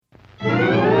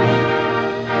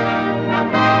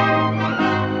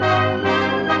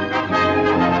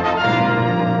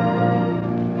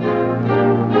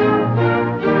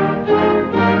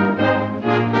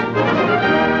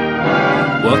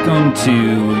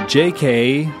to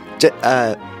JK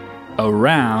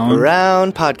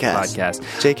Around Podcast.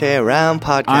 JK Around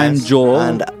Podcast. I'm Joel.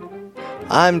 And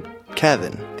I'm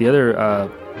Kevin. The other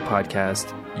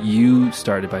podcast, you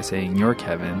started by saying you're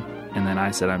Kevin, and then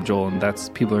I said I'm Joel, and that's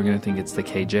people are going to think it's the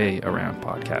KJ Around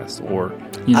Podcast. Or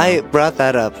I brought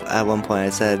that up at one point. I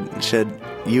said, should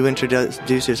you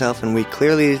introduce yourself? And we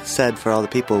clearly said for all the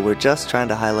people, we're just trying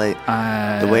to highlight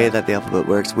the way that the alphabet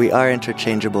works. We are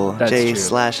interchangeable.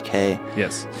 J/K.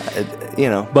 Yes.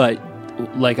 But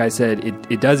like I said,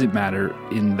 it doesn't matter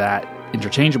in that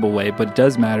interchangeable way, but it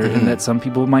does matter in that some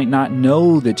people might not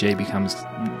know that J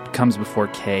comes before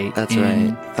K. That's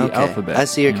in right. The alphabet. I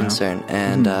see your concern,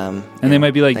 and they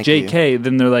might be like JK.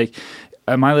 Then they're like,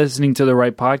 "Am I listening to the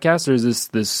right podcast, or is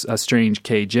this a strange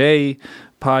KJ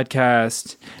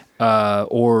podcast,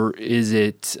 or is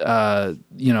it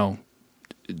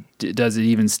does it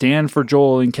even stand for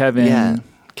Joel and Kevin?" Yeah,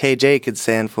 KJ could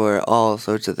stand for all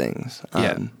sorts of things.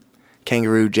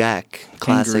 Kangaroo Jack,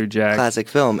 classic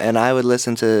film, and I would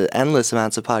listen to endless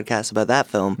amounts of podcasts about that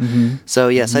film. Mm-hmm. So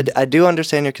yes, I do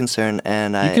understand your concern,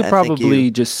 and you could probably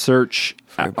just search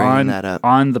on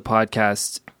the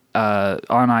podcast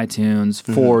on iTunes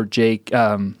for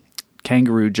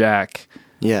Kangaroo Jack.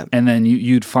 Yeah, and then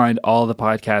you'd find all the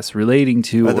podcasts relating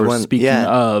to or speaking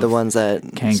of the ones that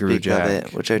Kangaroo speak Jack, of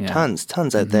it, which are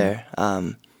tons out there.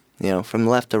 From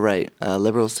left to right,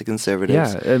 liberals to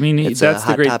conservatives. Yeah, I mean, that's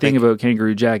the great thing about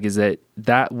Kangaroo Jack is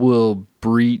that will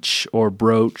breach or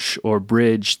broach or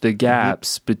bridge the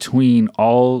gaps between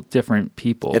all different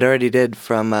people. It already did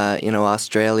from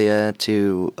Australia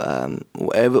to all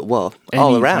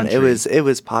around. Country. It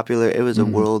was popular. It was a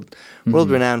world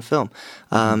renowned film.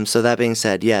 So that being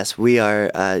said, yes, we are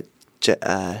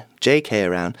JK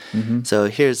Around. So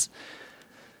here's.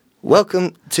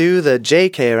 Welcome to the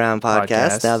JK Around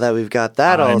podcast. Now that we've got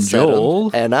that all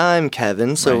settled. Joel. And I'm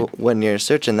Kevin. So when you're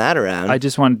searching that around. I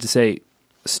just wanted to say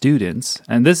students.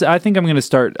 And this, I think I'm going to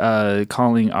start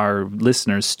calling our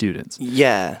listeners students.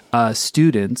 Yeah.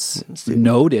 Students,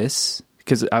 notice,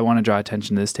 because I want to draw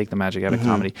attention to this, take the magic out of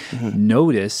comedy.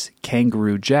 Notice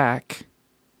Kangaroo Jack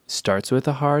starts with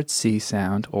a hard C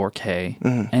sound or K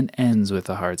and ends with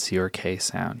a hard C or K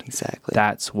sound. Exactly.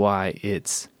 That's why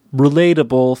it's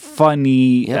relatable,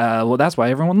 funny. Well, that's why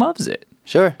everyone loves it.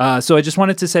 Sure. So I just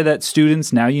wanted to say that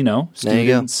students, now you know.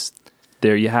 Students,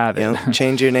 there you have it.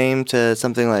 Change your name to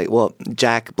something like,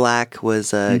 Jack Black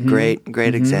was a great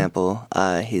example.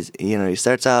 He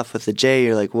starts off with the J.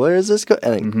 You're like, where is this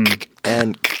going?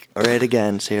 And right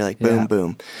again. So you're like, boom,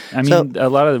 boom. I mean, a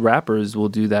lot of the rappers will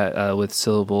do that with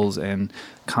syllables and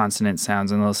consonant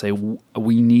sounds, and they'll say,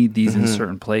 we need these in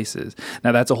certain places.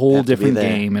 Now, that's a whole different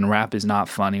game, and rap is not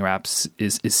funny. Rap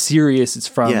is serious. It's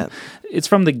from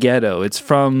the ghetto. It's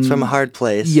from a hard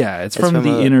place. Yeah, it's from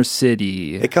the inner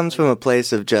city. It comes from a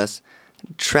place of just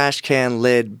trash can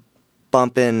lid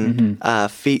bumping,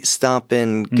 feet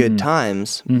stomping, good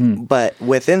times. But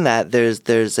within that,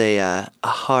 there's a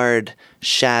hard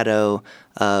shadow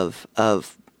of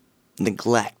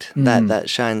neglect that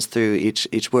shines through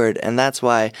each word, and that's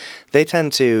why they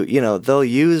tend to they'll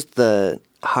use the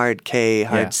hard K,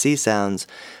 hard C sounds,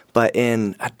 but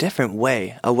in a different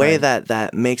way, that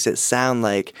makes it sound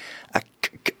like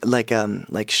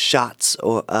shots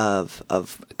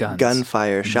of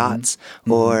gunfire shots,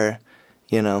 or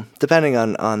depending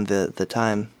on the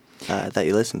time that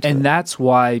you listen to. And that's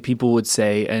why people would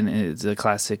say, and it's a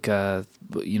classic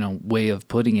way of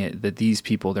putting it, that these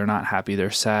people, they're not happy, they're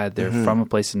sad, they're from a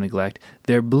place of neglect,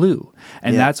 they're blue.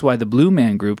 And that's why the Blue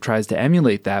Man Group tries to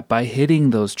emulate that by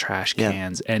hitting those trash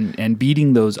cans and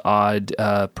beating those odd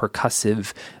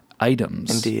percussive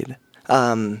items. Indeed.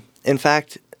 In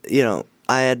fact,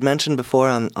 I had mentioned before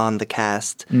on the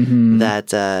cast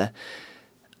that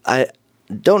I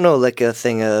don't know like a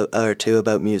thing or two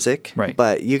about music, right?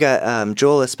 But you got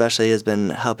Joel especially has been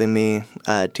helping me,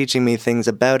 teaching me things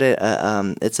about it.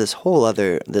 It's this whole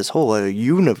other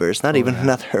universe, not even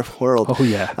another world. Oh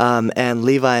yeah. And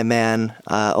Levi Mann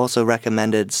also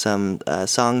recommended some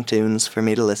song tunes for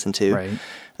me to listen to, right?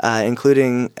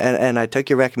 Including, and I took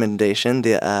your recommendation.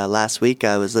 Last week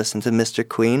I was listening to Mr.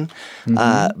 Queen,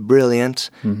 brilliant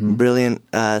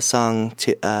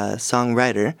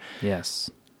songwriter. Yes.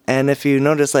 And if you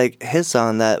notice, like, his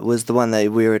song, that was the one that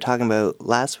we were talking about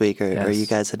last week, or you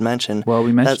guys had mentioned. Well,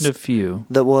 we mentioned a few.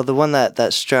 The one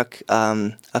that struck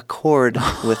a chord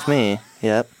with me.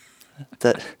 Yep.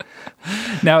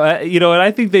 Now, and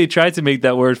I think they tried to make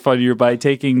that word funnier by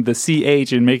taking the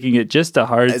CH and making it just a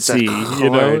hard C.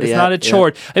 It's not a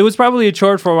chord. It was probably a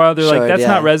chord for a while. They're like, that's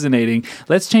not resonating.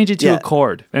 Let's change it to a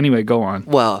chord. Anyway, go on.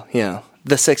 Well,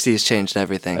 the 60s changed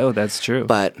everything. Oh, that's true.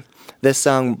 But this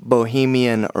song,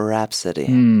 Bohemian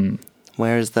Rhapsody.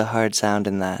 Where's the hard sound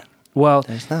in that? Well,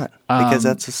 there's not, because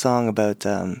that's a song about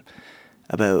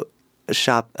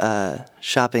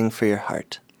shopping for your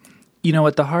heart. You know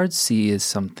what? The hard C is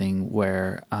something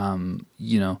where, in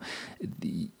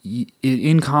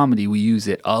comedy we use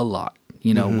it a lot.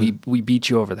 You know, we beat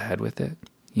you over the head with it.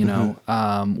 You know,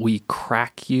 we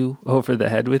crack you over the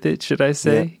head with it, should I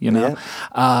say? Yeah, you know,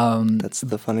 that's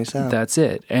the funny sound. That's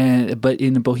it. But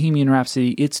in Bohemian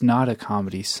Rhapsody, it's not a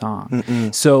comedy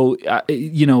song. So,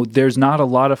 there's not a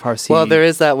lot of Harsi. Well, there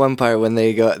is that one part when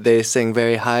they sing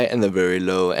very high and they're very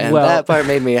low, and that part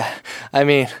made me. I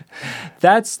mean,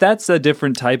 that's a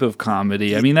different type of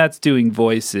comedy. I mean, that's doing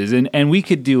voices, and we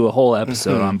could do a whole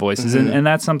episode on voices, and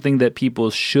that's something that people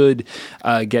should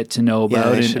get to know about.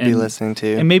 Yeah, they should be listening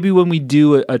to. And maybe when we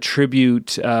do a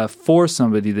tribute for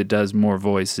somebody that does more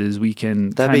voices, we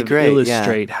can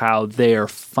illustrate how they're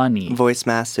funny. Voice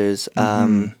masters,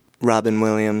 Robin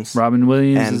Williams.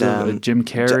 And Jim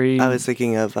Carrey. I was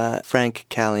thinking of Frank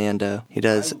Caliendo. He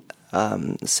does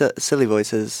silly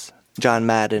voices. John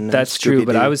Madden. That's true,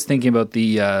 but I was thinking about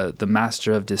the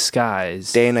Master of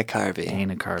Disguise. Dana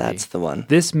Carvey. That's the one.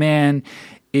 This man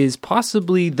is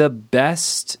possibly the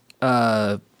best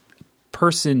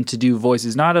person to do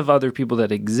voices, not of other people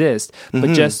that exist, but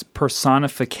just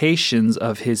personifications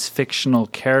of his fictional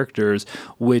characters,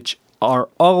 which are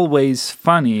always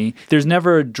funny. There's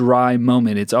never a dry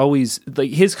moment. It's always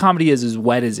like his comedy is as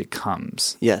wet as it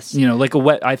comes. Yes. You know, like a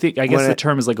wet, I guess the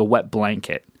term is like a wet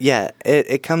blanket. Yeah,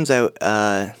 it comes out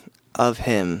of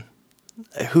him,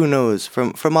 who knows,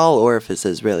 from all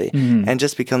orifices really, and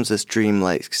just becomes this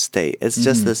dreamlike state. It's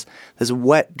just this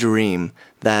wet dream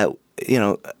that, you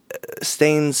know,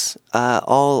 stains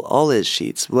all his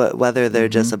sheets, whether they're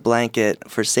just a blanket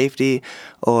for safety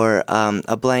or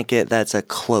a blanket that's a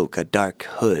cloak, a dark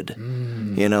hood.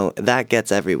 You know, that gets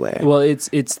everywhere. Well, it's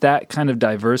that kind of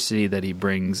diversity that he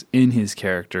brings in his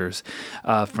characters,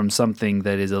 from something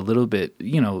that is a little bit,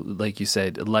 you know, like you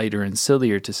said, lighter and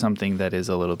sillier to something that is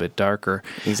a little bit darker.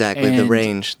 Exactly. And the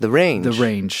range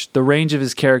of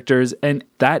his characters, and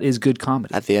that is good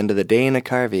comedy. At the end of the day, Dana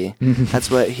Carvey, that's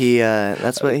what he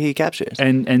captures.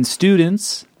 And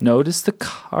students, notice the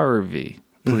Carvey,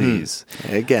 please.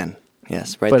 Again.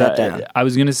 Yes, write that down. I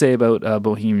was going to say about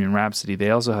Bohemian Rhapsody, they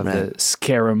also have the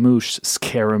Scaramouche.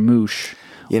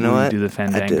 You know what? Do the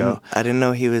fandango. I didn't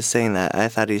know he was saying that. I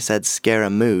thought he said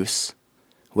Scaramouche,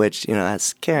 which, you know, has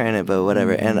scare in it, but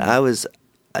whatever. And I was,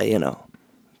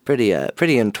 pretty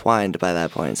entwined by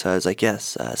that point. So I was like,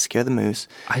 yes, scare the moose.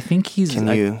 I think he's. Can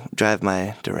you drive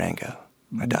my Durango?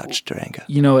 My Dodge Durango.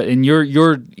 You know, and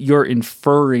you're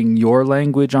inferring your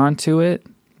language onto it.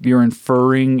 You're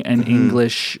inferring an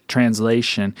English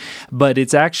translation, but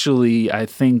it's actually, I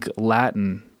think,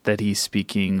 Latin that he's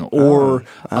speaking, or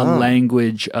a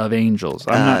language of angels.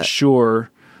 I'm not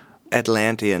sure.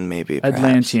 Atlantean, maybe.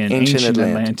 Perhaps. Ancient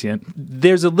Atlantean.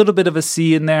 There's a little bit of a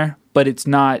C in there, but it's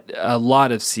not a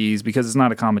lot of C's because it's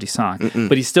not a comedy song.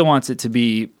 But he still wants it to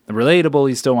be relatable.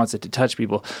 He still wants it to touch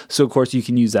people. So, of course, you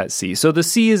can use that C. So the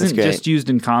C isn't just used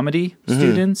in comedy,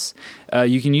 students.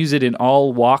 You can use it in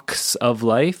all walks of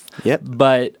life. Yep.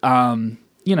 But, in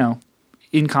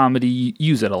comedy,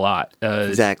 use it a lot.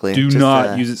 Exactly. Do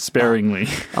not use it sparingly.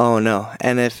 Oh, no.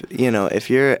 And if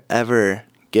you're ever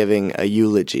giving a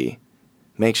eulogy,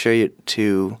 make sure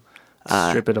to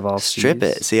strip it of all strip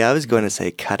C's. it. See, I was going to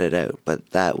say cut it out, but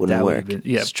that wouldn't work.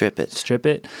 Strip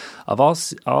it of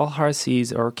all hard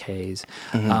C's or K's,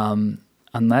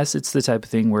 unless it's the type of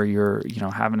thing where you're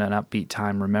having an upbeat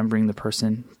time, remembering the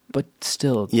person, but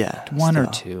still one or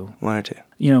two.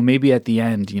 Maybe at the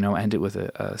end, end it with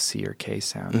a C or K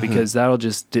sound, because that'll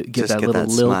just get that little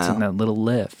lilt smile and that little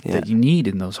lift that you need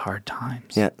in those hard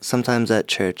times. Yeah, sometimes at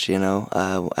church,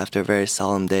 after a very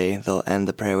solemn day, they'll end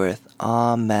the prayer with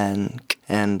Amen,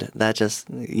 and that just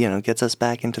gets us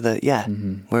back into the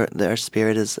where our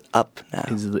spirit is up now.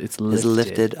 It's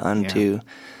lifted onto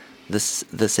the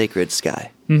sacred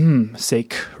sky.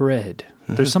 Sacred.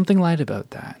 There's something light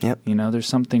about that. Yep. There's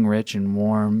something rich and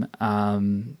warm,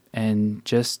 and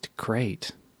just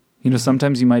great.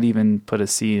 Sometimes you might even put a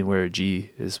C where a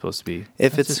G is supposed to be.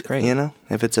 If it's great.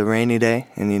 If it's a rainy day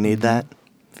and you need that,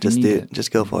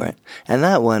 just go for it. And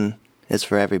that one is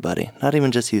for everybody, not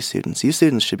even just you students. You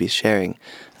students should be sharing,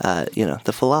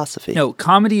 the philosophy. No,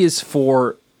 comedy is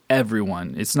for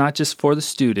everyone. It's not just for the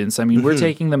students. I mean, we're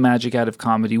taking the magic out of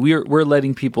comedy. We're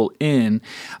letting people in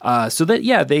so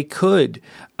that, they could,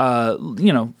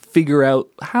 figure out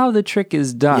how the trick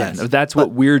is done. Yes. That's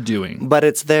what we're doing. But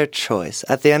it's their choice.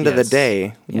 At the end of the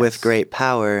day, with great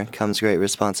power comes great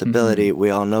responsibility. We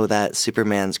all know that.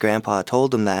 Superman's grandpa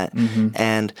told him that.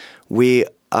 And we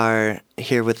are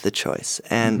here with the choice.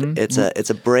 And it's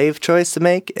a brave choice to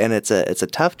make, and it's a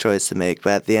tough choice to make.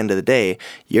 But at the end of the day,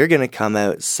 you're going to come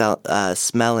out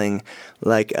smelling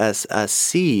like a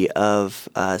sea of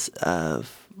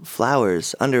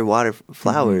flowers, underwater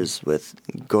flowers with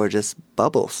gorgeous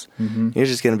bubbles. You're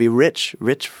just going to be rich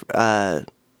for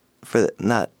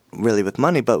not really with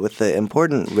money, but with the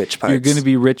important rich parts. You're going to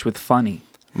be rich with funny.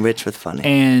 Rich with funny.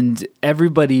 And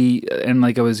everybody, and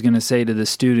like I was going to say to the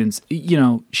students,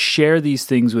 share these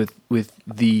things with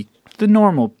the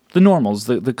normals,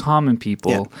 the common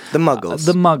people, the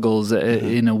muggles,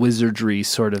 in a wizardry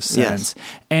sort of sense,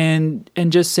 and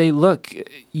just say, look,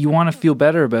 you want to feel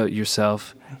better about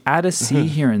yourself. Add a C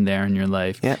here and there in your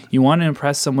life. Yeah. You want to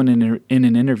impress someone in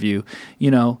an interview.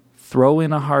 Throw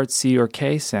in a hard C or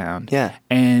K sound. Yeah.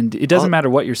 And it doesn't matter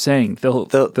what you're saying. They'll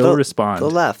respond. They'll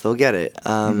laugh. They'll get it.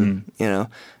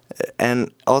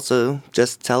 And also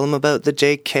just tell them about the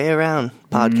JK Around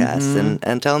podcast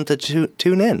and tell them to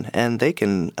tune in, and they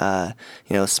can,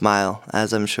 smile,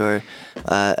 as I'm sure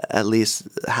at least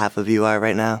half of you are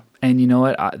right now. And you know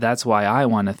what? That's why I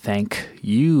want to thank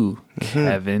you,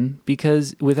 Kevin,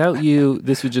 because without you,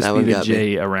 this would just be the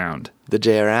J Around. The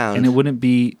J Around. And it wouldn't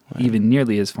be even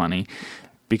nearly as funny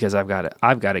because I've got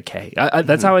a K.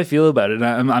 That's how I feel about it.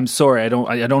 I'm sorry, I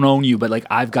don't own you, but like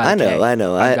I've got a K. I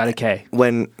know. I've got a K.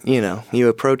 When, you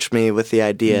approached me with the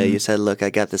idea, you said, look, I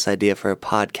got this idea for a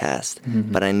podcast,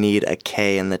 but I need a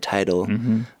K in the title.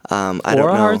 I don't know. Or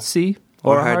a hard C.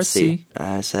 Or a hard C.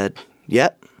 I said,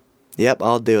 yep,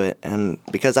 I'll do it. And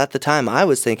because at the time I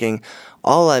was thinking,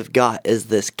 all I've got is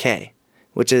this K,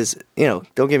 which is,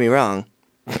 don't get me wrong,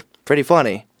 pretty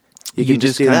funny. You can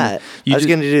just do that. I was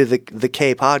going to do the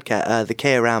K podcast, the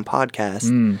K Around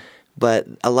podcast, but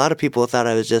a lot of people thought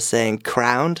I was just saying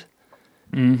crowned,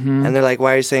 and they're like,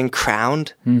 "Why are you saying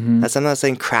crowned?" I'm not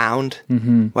saying crowned.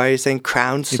 Why are you saying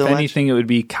crowned so much? If anything, it would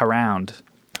be caround.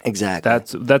 Exactly.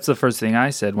 That's the first thing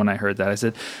I said when I heard that.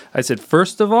 I said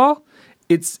first of all,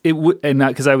 and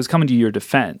not because I was coming to your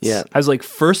defense. Yeah. I was like,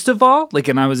 first of all,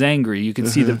 and I was angry. You can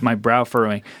see my brow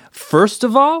furrowing. First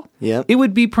of all, it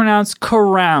would be pronounced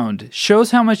caround.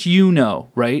 Shows how much you know,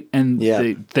 right? And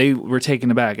they were taken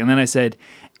aback. And then I said,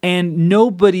 and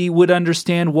nobody would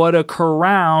understand what a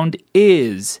caround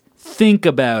is. Think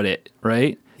about it,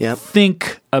 right? Yep.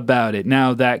 Think about it.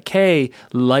 Now that K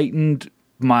lightened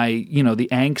my, the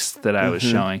angst that I was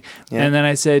showing. Yep. And then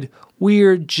I said,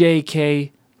 we're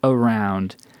JK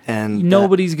Around. And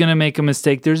nobody's going to make a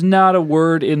mistake. There's not a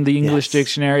word in the English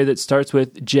dictionary that starts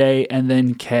with J and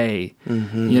then K.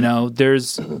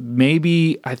 There's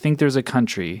I think there's a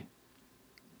country,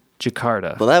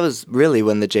 Jakarta. Well, that was really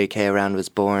when the JK Around was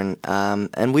born.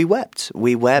 And we wept.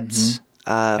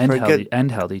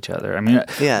 And held each other. I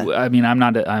mean, I'm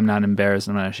not embarrassed.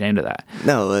 I'm not ashamed of that.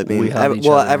 No, I mean,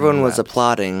 everyone was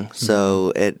applauding,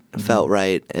 so it felt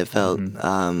right. It felt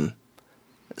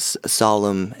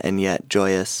solemn and yet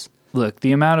joyous. Look,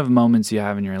 the amount of moments you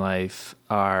have in your life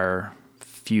are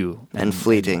few and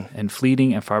fleeting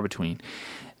and far between.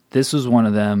 This was one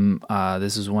of them.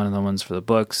 This is one of the ones for the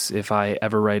books. If I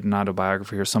ever write an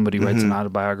autobiography or somebody writes an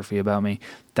autobiography about me,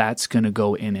 that's going to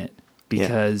go in it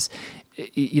because,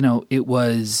 it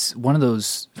was one of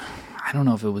those. I don't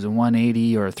know if it was a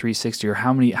 180 or a 360 or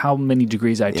how many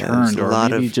degrees I turned, or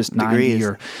maybe just 90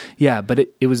 degrees. But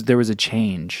there was a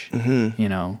change.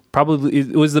 Probably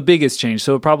it was the biggest change,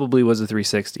 so it probably was a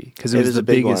 360 because it was the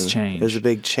biggest change. It was a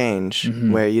big change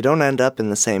where you don't end up in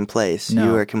the same place. No.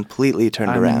 You are completely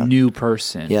turned around. I'm a new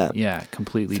person. Yeah,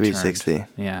 completely 360. Turned.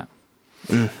 Yeah.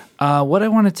 What I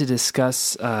wanted to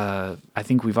discuss, I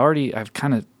think I've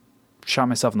kind of shot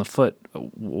myself in the foot.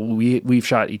 We've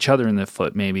shot each other in the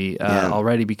foot maybe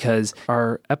already, because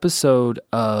our episode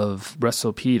of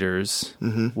Russell Peters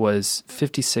was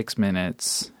 56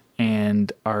 minutes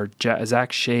and our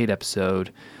Zach Shade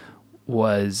episode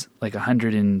was like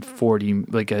 140,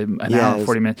 like an hour and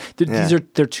 40 minutes.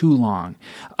 They're too long.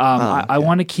 I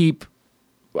want to keep.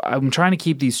 I'm trying to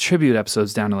keep these tribute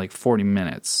episodes down to like 40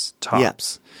 minutes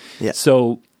tops. Yeah.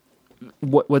 So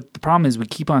what the problem is, we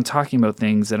keep on talking about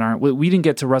things that aren't. We didn't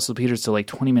get to Russell Peters till like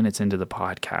 20 minutes into the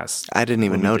podcast. I didn't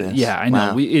even notice. Yeah, I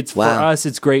know. For us,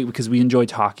 it's great because we enjoy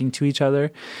talking to each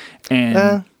other,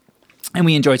 and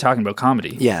we enjoy talking about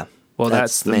comedy. Yeah. Well,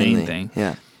 that's the main thing.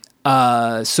 Yeah.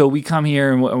 So we come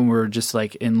here and we're just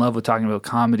like in love with talking about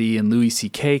comedy, and Louis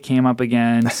C.K. came up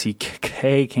again,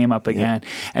 C.K. came up again,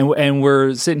 and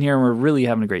we're sitting here and we're really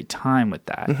having a great time with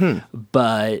that.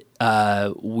 But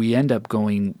we end up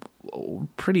going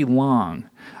pretty long.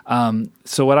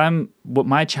 So what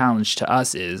my challenge to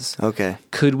us is,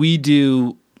 could we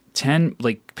do 10,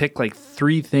 like pick like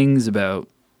 3 things about,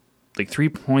 like 3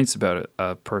 points about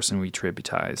a person we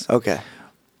tributize.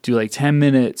 Do like 10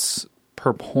 minutes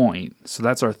per point. So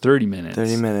that's our 30 minutes.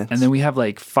 30 minutes. And then we have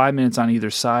like 5 minutes on either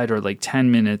side, or like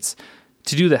 10 minutes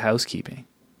to do the housekeeping.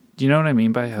 Do you know what I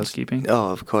mean by housekeeping?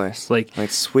 Oh, of course. Like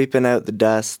sweeping out the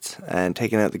dust and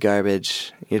taking out the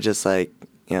garbage. You're just like,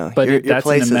 you know, but your that's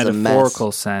place in a is metaphorical a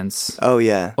mess. sense. Oh,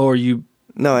 yeah. Or you...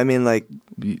 No, I mean like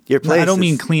your place. No, I don't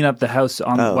mean clean up the house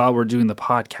while we're doing the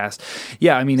podcast.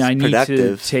 Yeah, I mean I need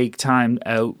to take time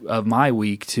out of my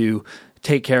week to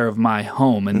take care of my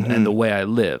home and the way I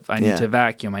live. I need to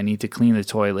vacuum. I need to clean the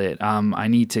toilet. I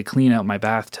need to clean out my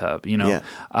bathtub. You know,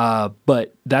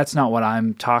 but that's not what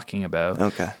I'm talking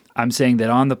about. I'm saying that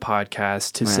on the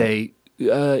podcast to say.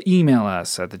 Email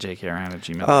us at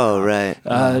thejkraround@gmail.com. Oh,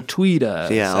 right. Tweet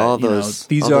us. Yeah, all those.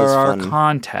 These all are those our fun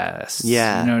contests.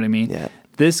 Yeah. You know what I mean? Yeah.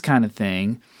 This kind of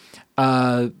thing.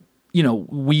 You know,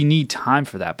 we need time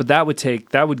for that. But that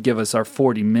would give us our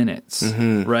 40 minutes,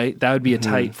 right? That would be a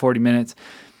tight 40 minutes.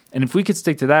 And if we could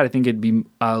stick to that, I think it'd be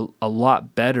a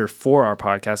lot better for our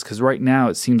podcast, because right now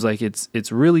it seems like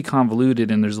it's really convoluted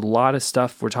and there's a lot of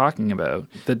stuff we're talking about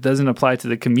that doesn't apply to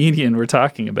the comedian we're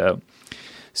talking about.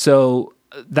 So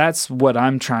that's what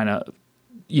I'm trying to,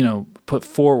 you know, put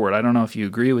forward. I don't know if you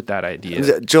agree with that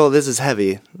idea. Joel, this is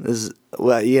heavy. This is,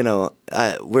 well, you know,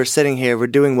 we're sitting here, we're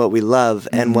doing what we love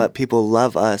and what people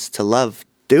love us to love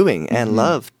doing and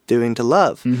love doing to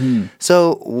love.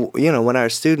 So, you know, when our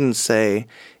students say,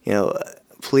 you know,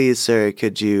 please, sir,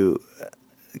 could you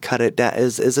cut it down?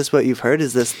 Is this what you've heard?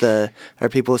 Are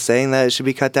people saying that it should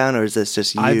be cut down, or is this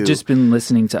just you? I've just been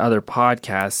listening to other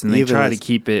podcasts, and they try to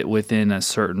keep it within a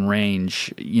certain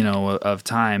range, you know, of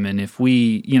time. And if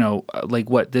we, you know, like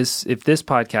if this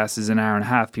podcast is an hour and a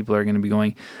half, people are going to be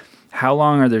going, how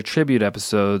long are their tribute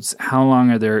episodes? How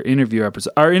long are their interview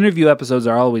episodes? Our interview episodes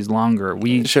are always longer.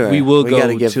 We will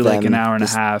go to like an hour and a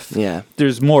half. Yeah.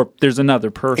 There's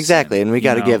another person. Exactly, and we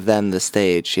got to give them the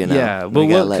stage, you know. Yeah, but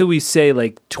what could we say,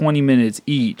 like 20 minutes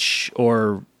each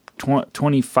or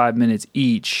 25 minutes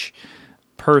each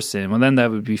person? Well, then that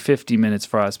would be 50 minutes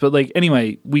for us. But like,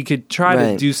 anyway, we could try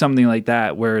to do something like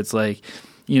that where it's like,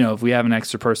 you know, if we have an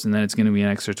extra person, then it's going to be an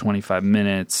extra 25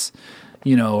 minutes.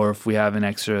 You know, or if we have an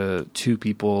extra 2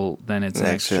 people, then it's an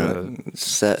extra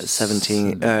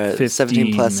 17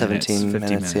 plus minutes, 17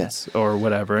 minutes, or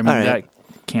whatever. I mean, that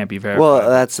can't be verified. Well,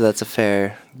 that's a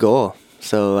fair goal.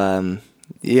 So,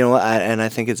 you know, I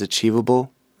think it's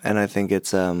achievable, and I think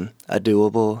it's a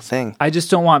doable thing. I just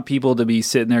don't want people to be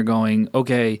sitting there going,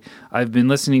 okay, I've been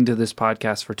listening to this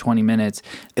podcast for 20 minutes.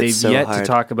 They've yet to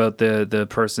talk about the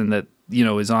person that, you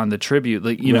know, is on the tribute,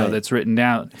 like, you know, that's written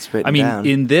down.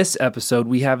 In this episode,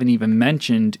 we haven't even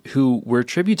mentioned who we're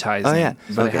tributizing. Oh, yeah.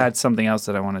 But I had something else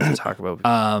that I wanted to talk about.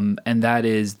 And that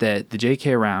is that the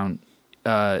JK Round,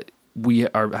 we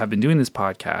have been doing this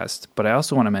podcast, but I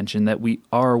also want to mention that we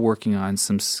are working on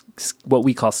some what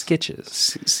we call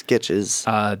sketches. Sketches.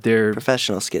 They're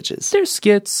professional sketches. They're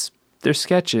skits. They're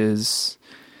sketches.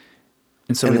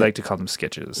 And so we like to call them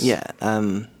sketches. Yeah.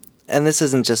 And this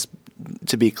isn't just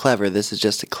to be clever. This is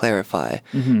just to clarify.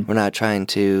 We're not trying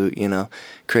to, you know,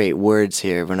 create words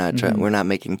here. We're not we're not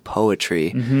making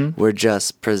poetry. We're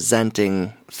just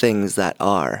presenting things that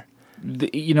are.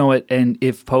 You know what? And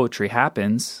if poetry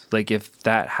happens, like if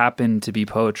that happened to be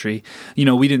poetry, you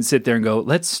know, we didn't sit there and go,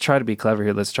 let's try to be clever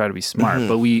here. Let's try to be smart.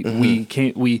 But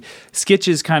we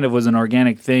sketches kind of was an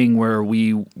organic thing where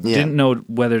we didn't know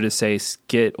whether to say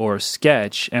skit or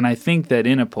sketch. And I think that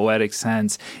in a poetic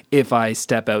sense, if I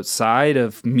step outside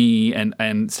of me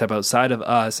and step outside of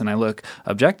us and I look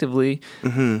objectively,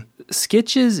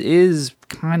 sketches is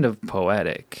kind of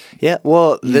poetic. Yeah,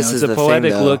 well, this is the thing, though. It's a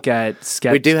poetic look at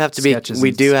sketches. We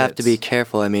do have to be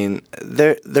careful. I mean,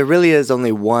 there really is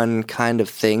only one kind of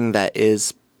thing that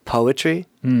is poetry,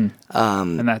 and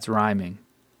that's rhyming.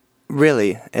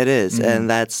 Really, it is, and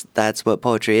that's what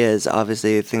poetry is.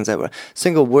 Obviously, things that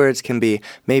single words can be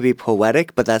maybe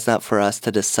poetic, but that's not for us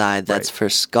to decide. That's for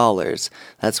scholars.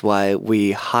 That's why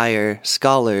we hire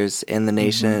scholars in the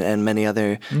nation and many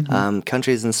other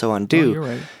countries and so on do. Oh, you're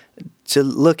right. To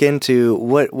look into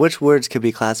which words could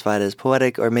be classified as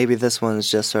poetic, or maybe this one's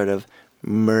just sort of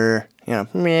meh,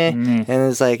 meh, and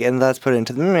it's like, and that's put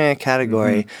into the meh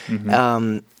category.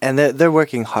 And they're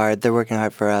working hard. They're working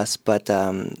hard for us, but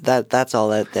that's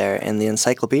all out there in the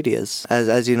encyclopedias.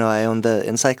 As you know, I own the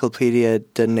Encyclopedia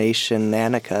de Nation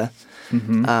Nanica.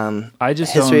 I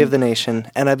just History of the Nation,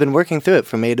 and I've been working through it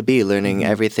from A to B, learning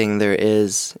everything there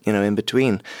is, in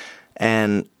between,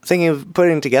 and thinking of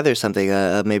putting together something,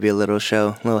 maybe a little show,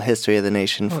 a little History of the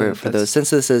Nation for those, since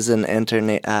this is an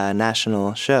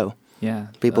international show. Yeah,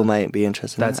 people might be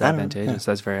interested. That's advantageous.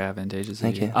 That's very advantageous.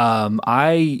 Thank you.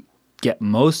 I get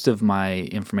most of my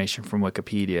information from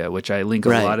Wikipedia, which I link a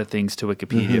lot of things to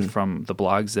Wikipedia from the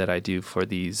blogs that I do for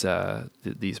these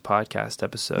podcast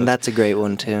episodes. And that's a great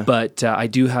one too. But I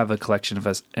do have a collection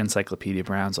of Encyclopedia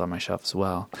Browns on my shelf as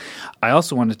well. I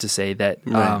also wanted to say that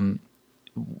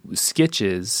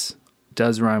sketches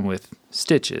does rhyme with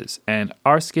stitches, and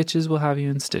our sketches will have you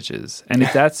in stitches. And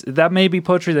if that may be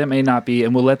poetry, that may not be,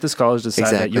 and we'll let the scholars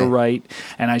decide that you're right,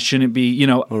 and I shouldn't be.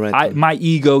 My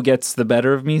ego gets the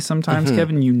better of me sometimes,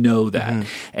 Kevin. You know that,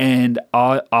 and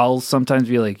I'll sometimes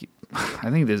be like, I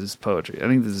think this is poetry. I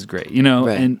think this is great.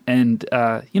 And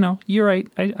you're right.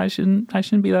 I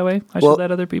shouldn't be that way. I should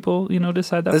let other people,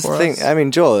 decide that for us. I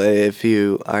mean, Joel, if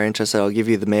you are interested, I'll give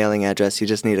you the mailing address. You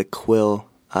just need a quill.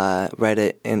 Write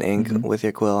it in ink with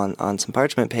your quill on some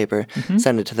parchment paper,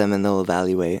 send it to them, and they'll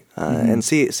evaluate and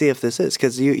see if this is,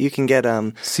 because you can get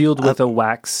sealed with a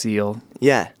wax seal.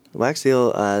 Yeah, wax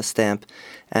seal stamp,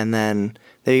 and then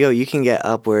there you go. You can get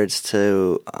upwards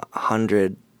to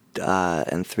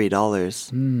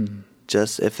 $103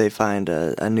 just if they find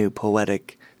a new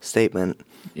poetic statement.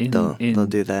 They'll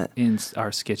do that. In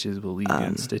our sketches will leave you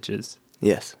in stitches.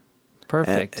 Yes,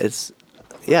 perfect. It's.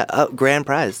 Yeah, grand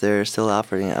prize. They're still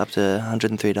offering it up to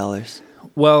 $103.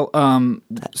 Well,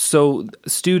 so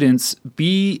students,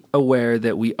 be aware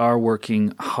that we are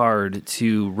working hard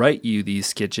to write you these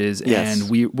sketches, and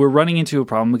we're running into a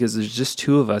problem because there's just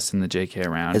two of us in the JK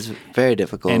around. It's very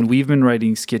difficult. And we've been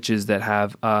writing sketches that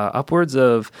have upwards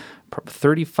of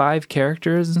 35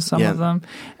 characters in some of them.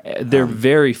 They're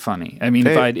very funny. I mean,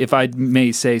 if I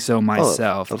may say so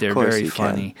myself, they're very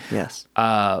funny. Yes.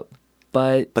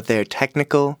 But they're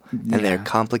technical, and they're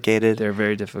complicated. They're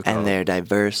very difficult. And they're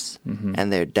diverse,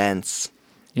 and they're dense.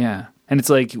 Yeah. And it's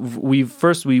like we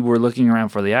were looking around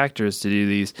for the actors to do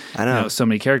these, so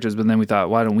many characters, but then we thought,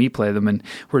 why don't we play them? And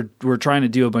we're trying to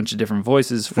do a bunch of different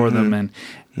voices for them,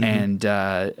 and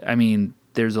I mean,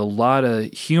 there's a lot of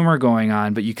humor going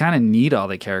on, but you kind of need all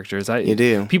the characters. You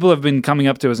do. People have been coming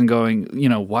up to us and going,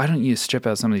 why don't you strip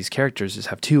out some of these characters, just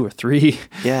have 2 or 3,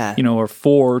 or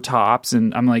 4 tops?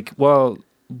 And I'm like, well,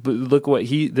 but look what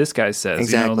this guy says.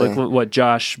 Exactly. Look what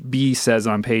Josh B says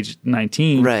on page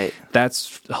 19. Right.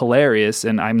 That's hilarious,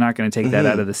 and I'm not going to take that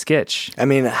out of the sketch. I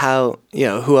mean,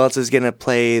 who else is going to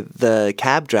play the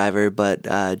cab driver but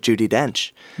Judi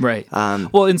Dench? Right.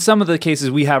 Well, in some of the cases,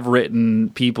 we have written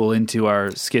people into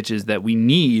our sketches that we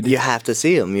need. You have to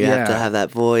see them. You have to have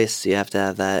that voice. You have to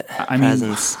have that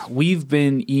presence. We've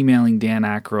been emailing Dan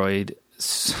Aykroyd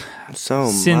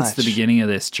since the beginning of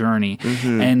this journey,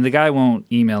 and the guy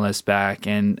won't email us back.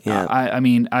 And I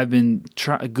mean, I've been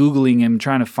Googling him,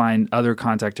 trying to find other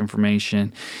contact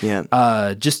information.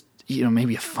 Just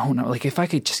maybe a phone number. Like if I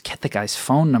could just get the guy's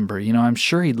phone number, I'm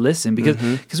sure he'd listen,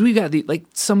 because we got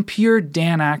some pure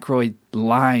Dan Aykroyd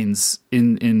lines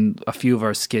in a few of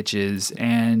our sketches,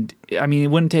 and I mean, it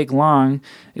wouldn't take long.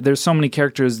 There's so many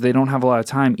characters, they don't have a lot of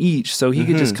time each, so he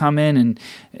could just come in and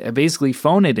basically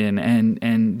phone it in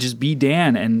and just be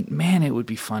Dan, and man, it would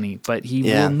be funny. But he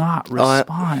will not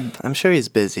respond. I'm sure he's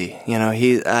busy.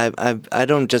 I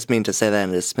don't just mean to say that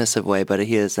in a dismissive way, but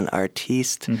he is an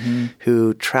artiste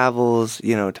who travels,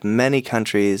 to many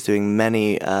countries doing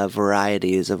many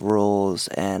varieties of roles,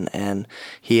 and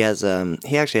he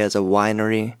actually has a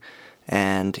winery,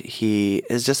 and he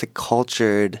is just a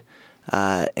cultured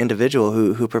individual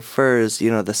who prefers,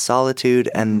 the solitude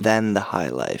and then the high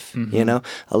life.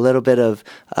 A little bit of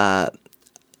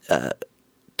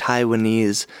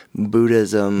Taiwanese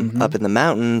Buddhism up in the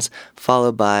mountains,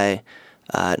 followed by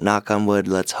knock on wood,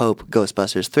 let's hope,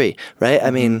 Ghostbusters 3. Right?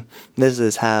 I mean, this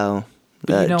is how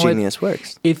genius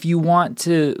works. If you want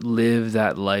to live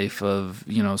that life of,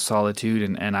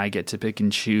 solitude, and I get to pick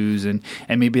and choose, and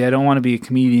maybe I don't want to be a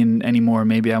comedian anymore,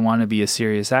 maybe I want to be a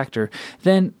serious actor,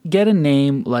 then get a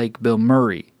name like Bill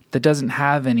Murray that doesn't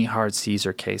have any hard C's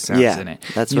or K sounds in it.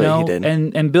 That's what he did.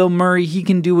 And Bill Murray, he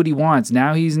can do what he wants.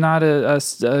 Now he's not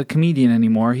a comedian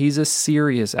anymore. He's a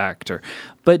serious actor.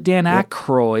 But Dan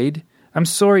Aykroyd... I'm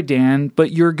sorry, Dan,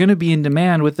 but you're going to be in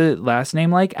demand with a last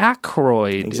name like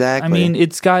Aykroyd. Exactly. I mean,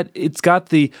 it's got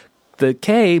the the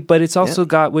K, but it's also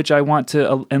got, which I want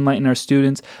to enlighten our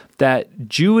students, that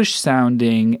Jewish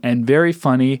sounding and very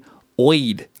funny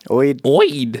oid.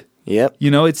 Oid. Yep.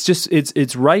 You know, it's just,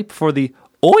 it's ripe for the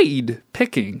oid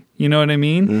picking. You know what I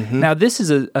mean? Mm-hmm. Now, this is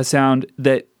a sound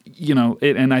that, you know,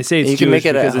 and I say it's Jewish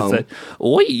because it's that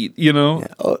oid, you know.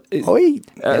 Yeah. Oid.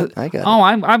 I got it. Oh,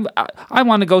 I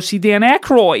want to go see Dan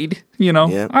Aykroyd, you know.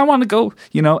 Yep. I want to go,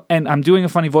 you know, and I'm doing a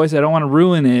funny voice. I don't want to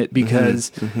ruin it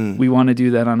because we want to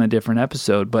do that on a different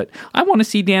episode. But I want to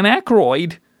see Dan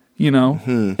Aykroyd, you know,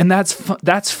 and that's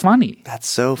funny. That's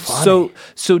so funny.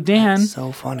 So Dan, that's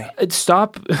so funny.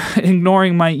 Stop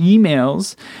ignoring my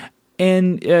emails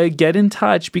and get in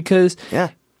touch because,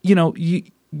 you know,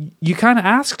 you kind of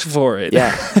asked for it.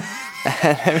 Yeah.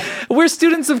 We're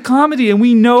students of comedy and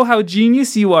we know how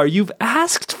genius you are. You've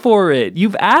asked for it.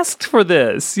 You've asked for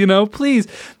this, you know, please,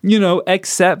 you know,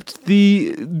 accept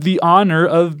the honor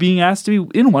of being asked to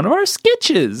be in one of our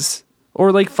sketches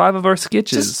or like 5 of our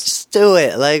sketches. Just do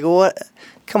it. Like what?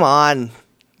 Come on.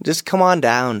 Just come on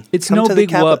down. It's come no to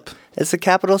big whoop. It's the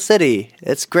capital city.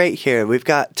 It's great here. We've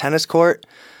got tennis court.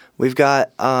 We've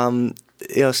got,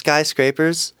 you know,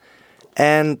 skyscrapers.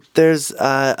 And there's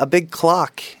a big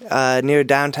clock near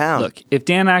downtown. Look, if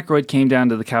Dan Aykroyd came down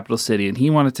to the capital city and he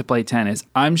wanted to play tennis,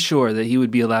 I'm sure that he would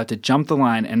be allowed to jump the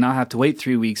line and not have to wait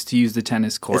 3 weeks to use the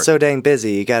tennis court. It's so dang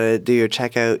busy. You got to do your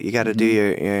checkout. You got to do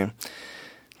your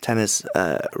tennis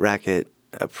racket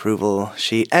approval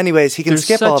sheet. Anyways, he can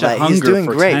skip all that. He's doing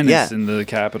great. Tennis in the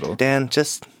capital. Dan,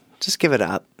 just give it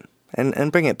up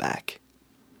and bring it back.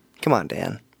 Come on,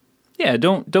 Dan. Yeah,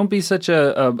 don't be such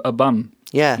a bum.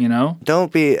 Yeah. You know? Don't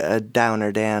be a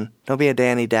downer, Dan. Don't be a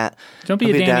Danny Downer. Don't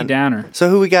be a Danny Downer. So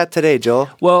who we got today, Joel?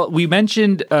 Well, we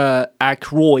mentioned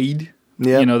Aykroyd,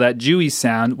 you know, that Jewy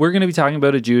sound. We're going to be talking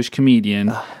about a Jewish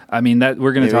comedian. I mean, that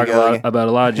we're going to talk about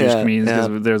a lot of Jewish comedians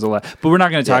because there's a lot. But we're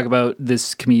not going to talk about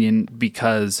this comedian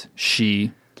because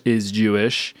she is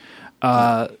Jewish,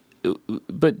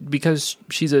 but because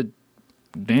she's a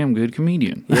damn good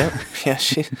comedian. Yep. Yeah,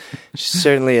 she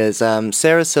certainly is.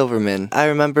 Sarah Silverman. I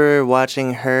remember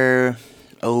watching her,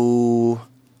 a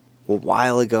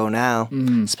while ago now,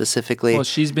 specifically. Well,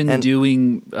 she's been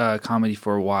doing comedy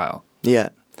for a while. Yeah.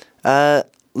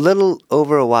 Little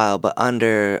over a while, but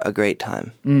under a great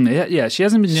time. Yeah, she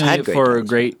hasn't been doing it for a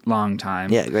great long time.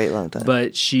 Yeah, great long time.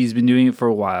 But she's been doing it for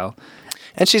a while.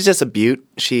 And she's just a beaut.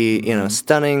 She, you know,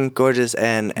 stunning, gorgeous,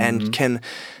 and can,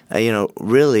 you know,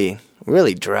 really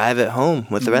drive it home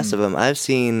with the rest of them. I've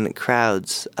seen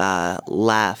crowds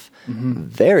laugh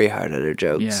very hard at her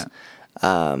jokes.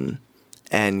 Yeah.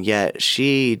 And yet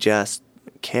she just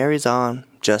carries on,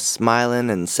 just smiling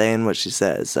and saying what she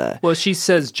says. Well, she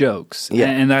says jokes,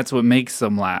 and that's what makes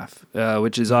them laugh,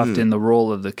 which is often the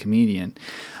role of the comedian.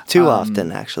 Too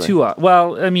often, actually.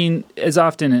 Well, I mean,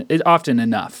 often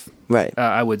enough. Right.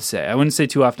 I would say. I wouldn't say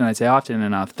too often. I'd say often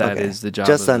enough. That is the job.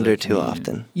 Just of under the too comedian.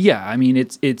 often. Yeah. I mean,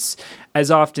 it's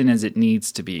as often as it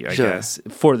needs to be, I guess,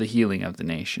 for the healing of the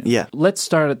nation. Yeah. Let's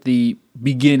start at the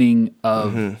beginning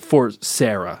of for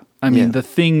Sarah. I mean, the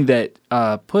thing that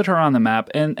put her on the map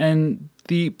and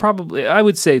probably I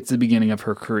would say it's the beginning of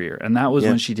her career, and that was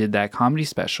when she did that comedy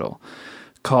special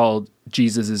called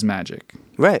Jesus is Magic.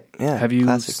 Right. Yeah. Have you?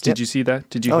 Classic. Did you see that?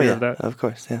 Did you hear of that? Of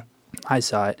course. Yeah. I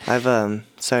saw it. I've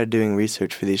started doing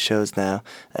research for these shows now.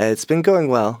 It's been going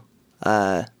well.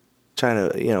 Trying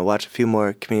to watch a few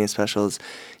more comedian specials.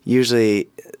 Usually,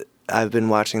 I've been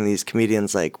watching these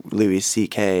comedians like Louis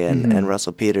C.K. and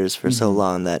Russell Peters for so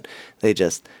long that they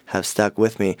just have stuck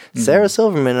with me. Sarah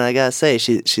Silverman, I gotta say,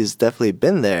 she's definitely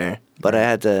been there, but I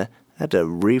had to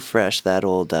refresh that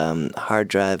old hard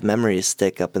drive memory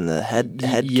stick up in the head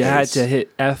case. You had to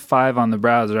hit F5 on the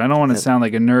browser. I don't want to sound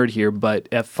like a nerd here, but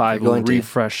F5 will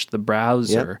refresh the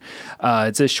browser. Yep.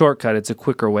 It's a shortcut. It's a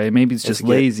quicker way. Maybe it's just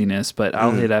laziness, but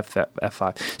I'll hit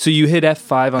F5. So you hit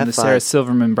F5 on the Sarah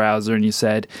Silverman browser, and you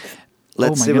said,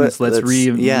 let's revisit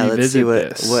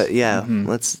this.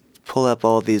 Let's pull up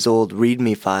all these old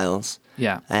README files.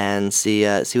 Yeah, and see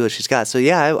what she's got. So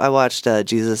I watched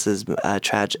Jesus is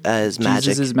Magic.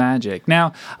 Jesus is Magic.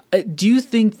 Now, do you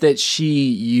think that she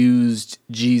used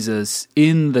Jesus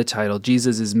in the title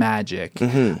Jesus is Magic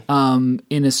in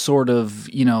a sort of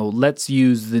let's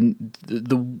use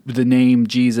the name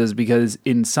Jesus because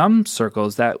in some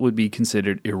circles that would be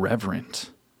considered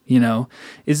irreverent.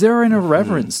 Is there an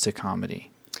irreverence to comedy?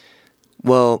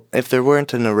 Well, if there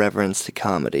weren't an irreverence to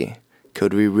comedy,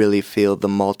 could we really feel the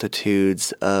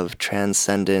multitudes of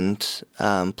transcendent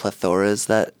plethoras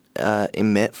that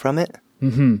emit from it?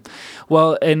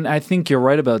 Well, and I think you're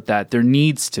right about that. There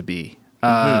needs to be.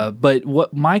 But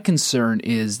what my concern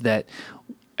is that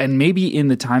and maybe in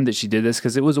the time that she did this,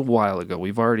 because it was a while ago,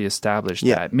 we've already established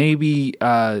that. Maybe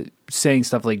saying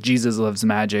stuff like Jesus loves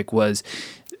magic was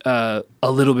a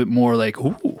little bit more like,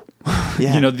 ooh.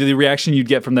 Yeah. The reaction you'd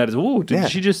get from that is, ooh, did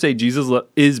she just say Jesus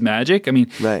is magic? I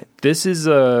mean, this is,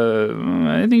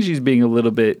 I think she's being a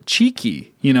little bit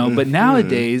cheeky, but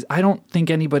nowadays, I don't think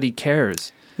anybody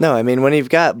cares. No, I mean, when you've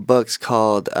got books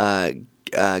called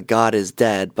God is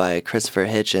Dead by Christopher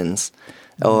Hitchens,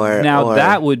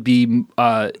 that would be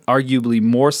arguably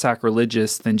more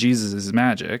sacrilegious than Jesus is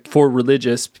magic. For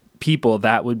religious people,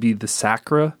 that would be the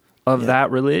sacra of that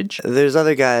religion. There's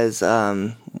other guys, who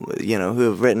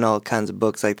have written all kinds of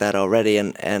books like that already,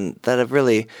 and that have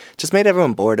really just made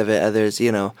everyone bored of it. Others,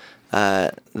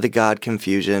 the God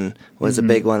Confusion was a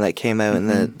big one that came out in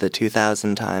the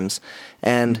 2000 times,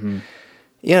 and.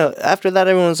 After that,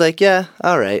 everyone was like, yeah,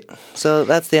 all right. So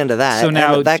that's the end of that. So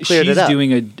now that cleared she's it up.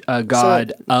 doing a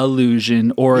God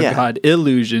illusion or a God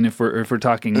illusion if we're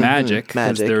talking magic,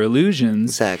 because they're illusions.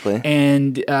 Exactly.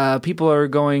 And people are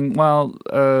going, well,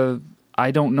 I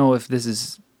don't know if this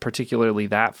is particularly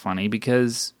that funny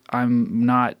because I'm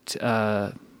not...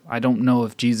 I don't know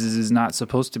if Jesus is not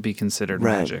supposed to be considered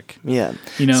magic. Yeah.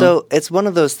 So it's one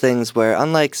of those things where,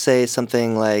 unlike, say,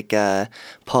 something like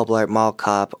Paul Blart Mall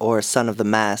Cop or Son of the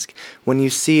Mask, when you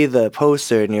see the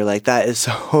poster and you're like, that is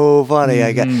so funny,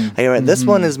 I got this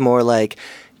one is more like,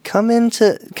 come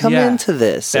into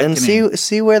this beckoning. and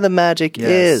see where the magic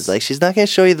is. Like, she's not going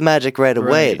to show you the magic right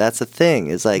away. Right. That's the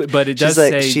thing. It's like, but it does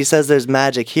she says there's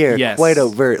magic here quite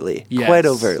overtly. Yes. Quite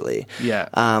overtly. Yeah.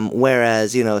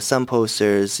 Whereas, some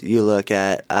posters you look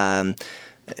at,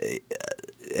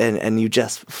 and you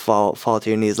just fall to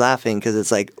your knees laughing because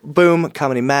it's like, boom,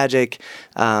 comedy magic.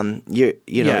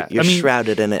 You're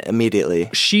shrouded in it immediately.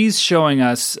 She's showing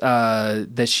us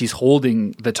that she's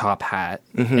holding the top hat,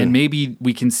 and maybe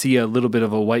we can see a little bit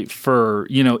of a white fur,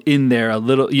 in there a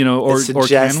little, or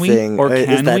can we? Or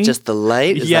is that just the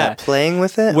light? Is that playing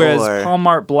with it? Whereas Paul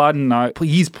Blart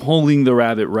he's pulling the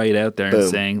rabbit right out there and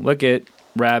saying, "Look at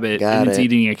rabbit, and it's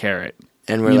eating a carrot,"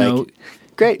 and we're like.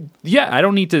 Great. Yeah, I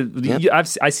don't need to. Yep.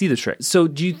 I see the trick. So,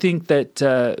 do you think that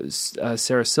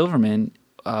Sarah Silverman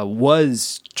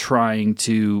was trying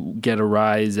to get a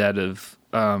rise out of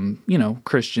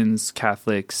Christians,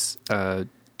 Catholics,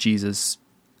 Jesus,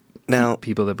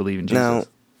 people that believe in Jesus? Now,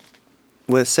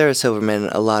 with Sarah Silverman,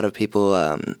 a lot of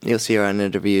people you'll see her on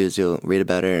interviews, you'll read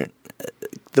about her.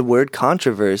 The word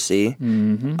controversy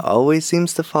always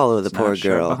seems to follow the poor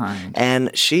girl.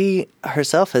 And she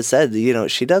herself has said,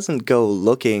 she doesn't go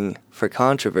looking for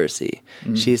controversy.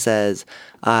 She says,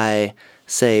 I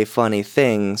say funny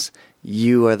things.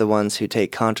 You are the ones who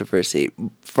take controversy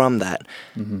from that.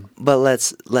 But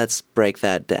let's break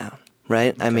that down,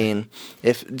 right? Okay. I mean,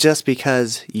 if just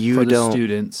because you don't...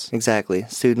 students. Exactly.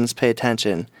 Students pay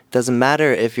attention. Doesn't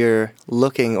matter if you're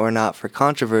looking or not for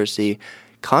controversy.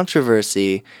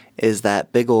 Controversy is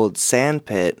that big old sand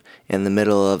pit in the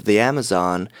middle of the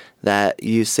Amazon that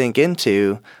you sink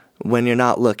into when you're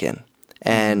not looking.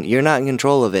 And you're not in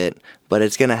control of it, but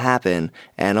it's going to happen.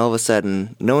 And all of a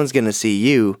sudden, no one's going to see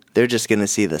you. They're just going to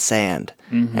see the sand.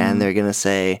 And they're going to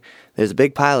say, there's a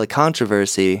big pile of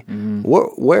controversy.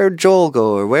 Where'd Joel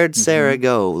go? Or where'd Sarah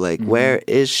go? Like, where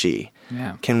is she?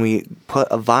 Yeah. Can we put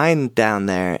a vine down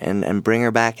there and bring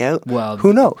her back out? Well,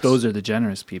 who knows? Those are the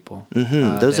generous people.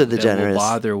 Those are the generous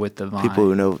bother with the vine. People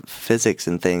who know physics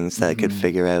and things that could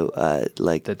figure out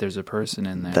that there's a person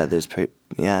in there. That there's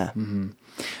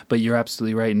But you're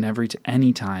absolutely right. And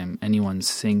any time anyone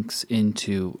sinks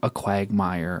into a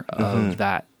quagmire of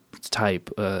that type,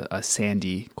 a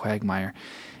sandy quagmire,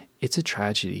 it's a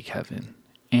tragedy, Kevin.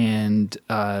 And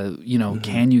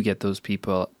can you get those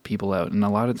people out? And a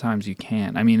lot of times you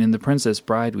can't. I mean, in The Princess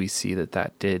Bride, we see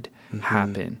that did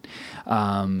happen.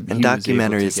 And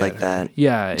documentaries like that,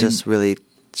 just really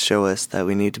show us that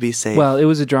we need to be safe. Well, it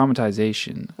was a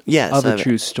dramatization of a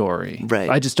true story. Right.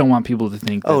 I just don't want people to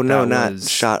think that not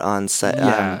was shot on set.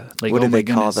 Like, what do they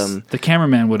call them? The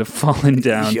cameraman would have fallen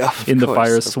down the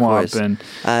fire swamp. And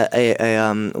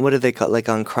what do they call, like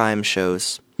on crime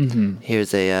shows?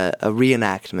 Here's a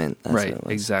reenactment. That's right, what it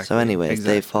was. Exactly. So anyways,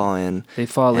 they fall in.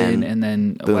 And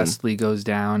then boom. Wesley goes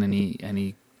down and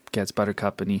he gets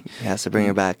Buttercup and he has to bring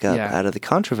her back up out of the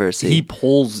controversy. He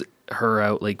pulls her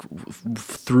out like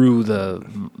through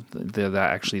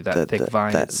that thick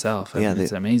vine itself.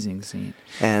 It's an amazing scene.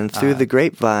 And through the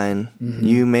grapevine,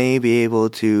 you may be able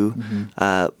to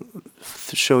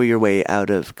show your way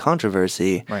out of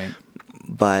controversy. Right.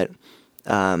 But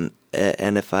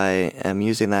and if I am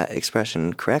using that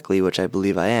expression correctly, which I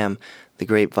believe I am, the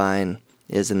grapevine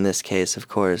is in this case, of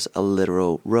course, a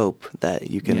literal rope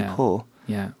that you can pull.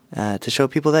 Yeah. to show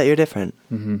people that you're different.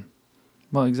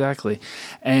 Well, exactly.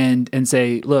 And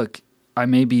say, look, I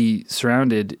may be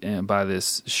surrounded by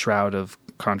this shroud of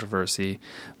controversy,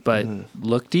 but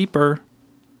look deeper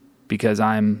because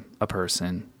I'm a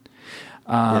person.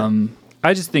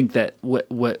 I just think that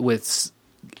with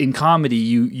in comedy,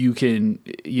 you can,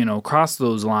 cross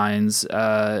those lines,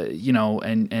 but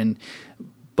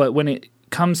when it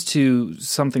comes to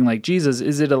something like Jesus,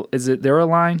 is there a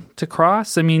line to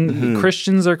cross? I mean,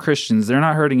 Christians are Christians. They're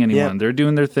not hurting anyone. They're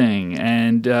doing their thing.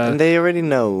 And they already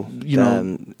know,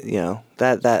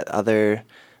 that other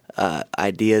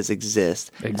ideas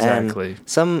exist. Exactly.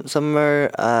 And some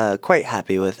are quite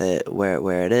happy with it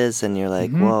where it is, and you're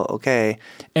like, well, okay.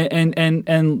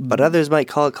 But others might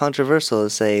call it controversial to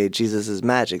say Jesus is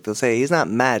magic. They'll say he's not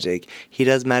magic. He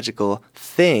does magical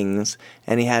things,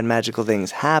 and he had magical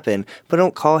things happen. But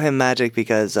don't call him magic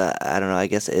because I don't know. I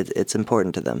guess it's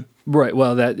important to them. Right.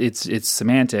 Well, that it's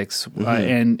semantics,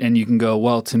 and you can go,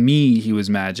 well, to me he was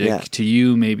magic. Yeah. To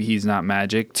you, maybe he's not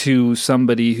magic. To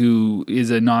somebody who is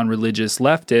a non-religious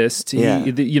leftist,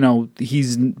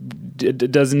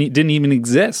 didn't even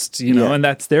exist. And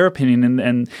that's their opinion,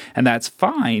 and that's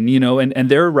fine. And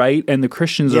they're right, and the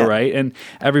Christians are right, and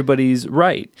everybody's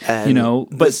right. And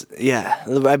but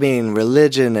I mean,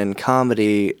 religion and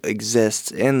comedy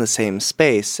exists in the same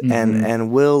space,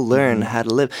 and we'll learn how to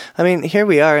live. I mean, here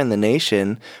we are in the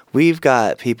nation, we've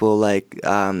got people like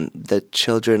the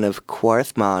children of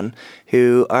Quarthmon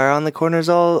who are on the corners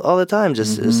all the time,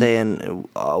 just saying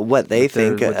what they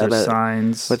think about their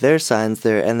signs, with their signs,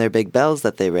 and their big bells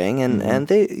that they ring, and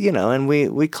they, and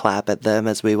we clap at them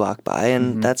as we walk by,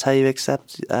 and that's how you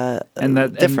accept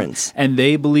that difference. And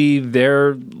they believe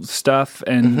their stuff,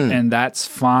 and that's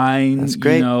fine. That's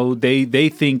great. They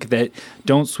think that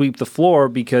don't sweep the floor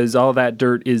because all that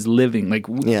dirt is living. I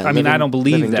don't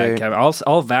believe that, Kevin.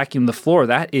 I'll vacuum the floor.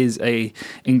 That is a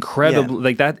incredible,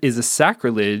 that is a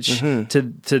sacrilege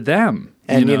to them.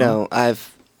 And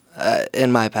I've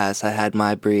in my past, I had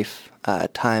my brief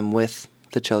time with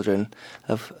the children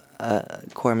of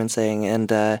Corman saying,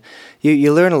 and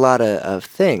you learn a lot of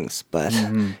things, but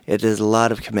it is a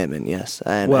lot of commitment. Yes,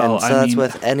 and that's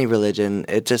with any religion.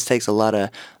 It just takes a lot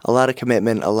of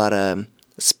commitment, a lot of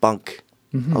spunk.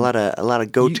 A lot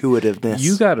of go-to-itiveness.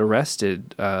 You got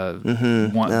arrested for a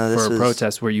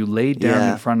protest where you laid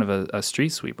down in front of a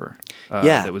street sweeper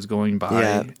that was going by.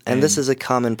 Yeah, and this is a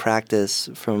common practice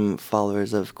from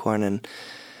followers of Cornyn,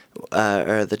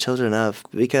 or the children of,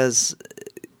 because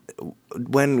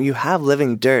when you have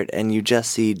living dirt and you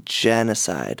just see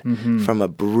genocide from a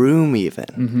broom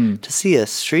even, to see a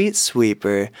street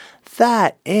sweeper,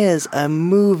 that is a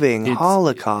moving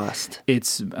holocaust.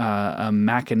 It's a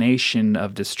machination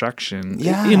of destruction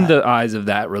in the eyes of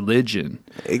that religion.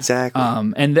 Exactly.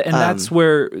 And that's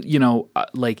where, the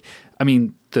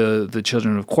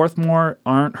children of Quarthmore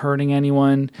aren't hurting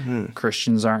anyone.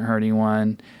 Christians aren't hurting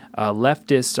anyone.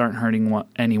 Leftists aren't hurting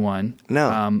anyone.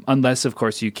 No. Unless, of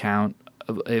course, you count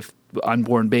if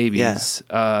unborn babies.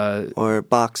 Or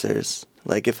boxers.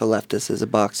 Like if a leftist is a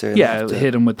boxer.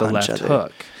 Hit him with the left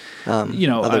hook.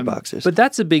 Other boxers. But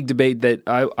that's a big debate that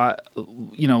I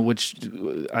which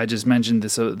I just mentioned,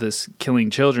 this killing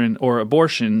children or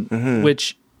abortion,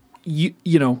 which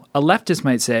a leftist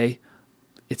might say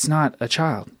it's not a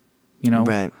child,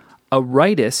 Right. A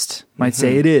rightist might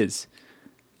say it is,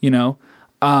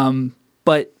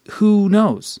 but who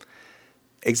knows?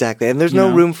 Exactly, and there's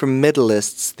no room for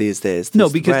middleists these days.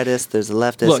 There's because rightists, there's a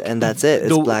leftist, and that's it.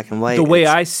 It's black and white. The way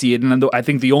I see it, and I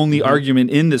think the only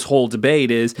argument in this whole debate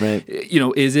is,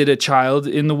 is it a child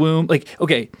in the womb? Like,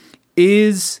 okay,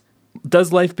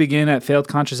 does life begin at failed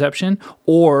contraception,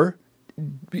 or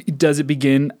does it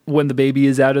begin when the baby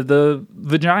is out of the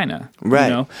vagina?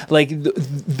 Right.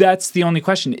 That's the only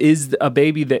question. Is a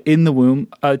baby that in the womb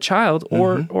a child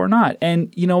or not?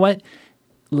 And you know what?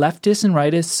 Leftists and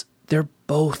rightists, they're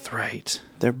both right.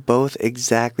 They're both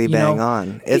exactly bang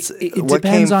on. It what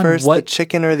depends came on first, the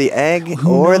chicken or the egg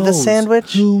or the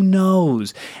sandwich? Who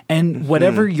knows? And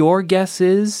whatever your guess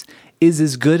is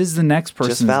as good as the next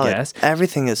person's guess.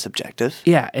 Everything is subjective.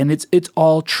 Yeah, and it's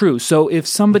all true. So if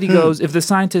somebody goes, if the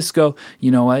scientists go,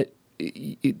 you know what,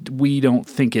 we don't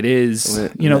think it is,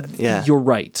 you're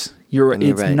right.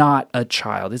 It's right. Not a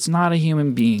child. It's not a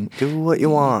human being. Do what you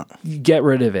want. Get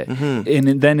rid of it.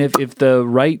 And then if the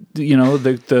right,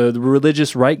 the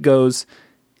religious right goes,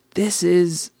 this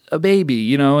is a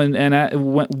baby,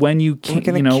 when you can't,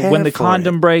 when the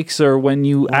condom breaks or when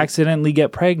you accidentally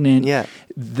get pregnant,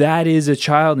 that is a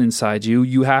child inside you.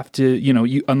 You have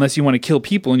to, unless you want to kill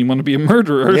people and you want to be a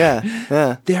murderer,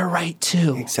 they're right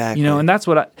too. Exactly. And that's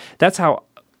how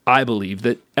I believe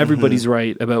that everybody's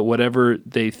right about whatever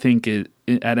they think at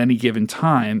any given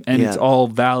time, and it's all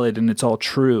valid and it's all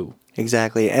true.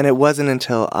 Exactly. And it wasn't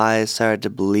until I started to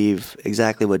believe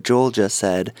exactly what Joel just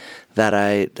said that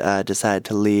I decided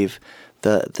to leave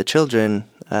the children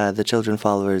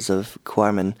followers of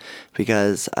Kwarman,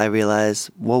 because I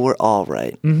realized, well, we're all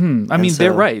right. I mean,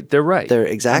 they're right. They're right. They're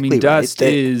exactly right. Dust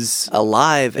is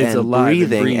alive and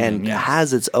breathing and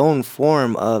has its own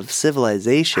form of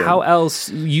civilization. How else?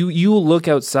 You will look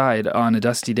outside on a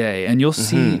dusty day and you'll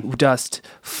see dust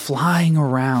flying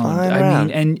around. I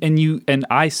mean, and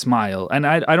I smile, and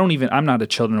I'm not a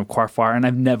Children of Kwarfar, and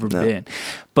I've never been,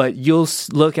 but you'll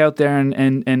look out there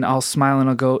and I'll smile and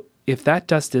I'll go, if that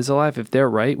dust is alive, if they're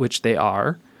right, which they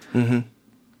are,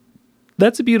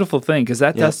 that's a beautiful thing, because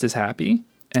that dust is happy,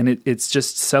 and it's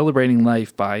just celebrating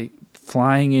life by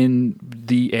flying in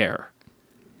the air.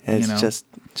 And it's just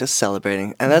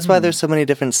celebrating. And that's why there's so many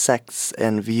different sects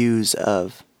and views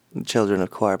of Children of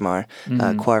Kwarmar.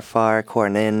 Kwarfar,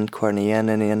 Kwarnin,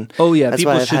 Kwarnianian. Oh, yeah.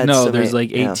 People should know there's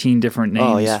like 18 different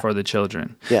names for the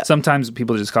children. Yeah. Sometimes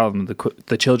people just call them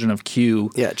the Children of Q.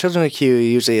 Yeah, Children of Q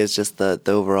usually is just the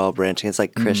overall branching. It's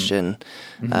like Christian.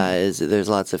 There's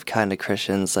lots of kind of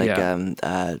Christians, like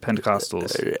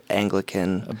Pentecostals,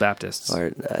 Anglican, Baptists,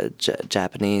 or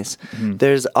Japanese.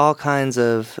 There's all kinds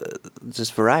of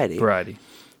just variety.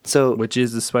 So, which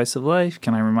is the spice of life.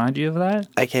 Can I remind you of that?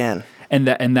 I can. And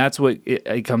that's what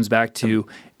it comes back to.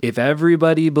 If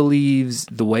everybody believes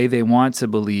the way they want to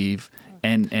believe,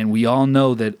 and we all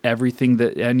know that everything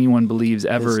that anyone believes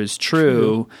ever is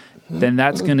true, then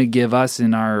that's going to give us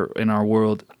in our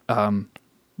world,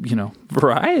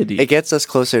 variety. It gets us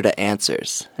closer to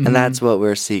answers, and that's what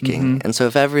we're seeking. And so,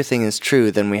 if everything is true,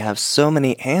 then we have so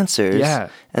many answers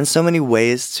and so many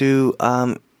ways to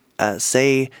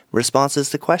say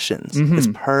responses to questions. It's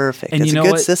perfect. And it's you know a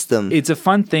good what? system. It's a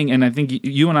fun thing, and I think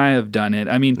you and I have done it.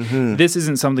 I mean, this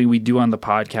isn't something we do on the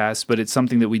podcast, but it's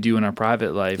something that we do in our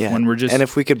private life when we're just. And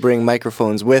if we could bring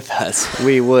microphones with us,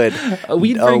 we would.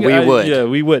 we would. Yeah,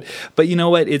 we would. But you know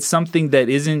what? It's something that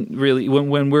isn't really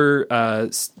when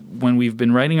we've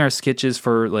been writing our sketches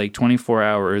for like 24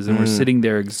 hours and we're sitting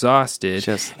there exhausted,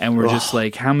 and we're just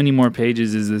like, how many more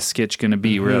pages is this sketch going to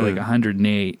be? We're at like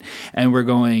 108, and we're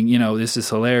going, this is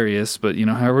hilarious, but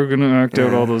how are we going to act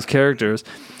out all those characters?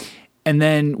 And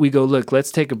then we go, look,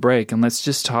 let's take a break and let's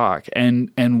just talk.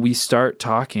 And we start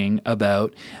talking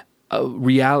about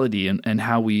reality and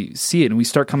how we see it. And we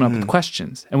start coming up with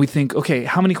questions. And we think, okay,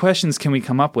 how many questions can we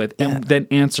come up with? And then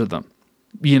answer them,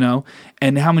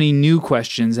 and how many new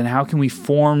questions, and how can we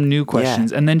form new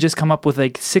questions? And then just come up with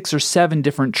like 6 or 7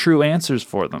 different true answers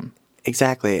for them.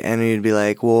 Exactly. And you'd be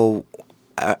like, well,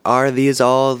 are these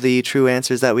all the true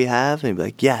answers that we have? And you'd be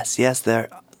like, yes, there.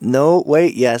 No,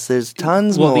 wait, yes, there's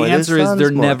tons more. Well, the answer is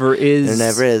there never is. There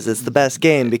never is. It's the best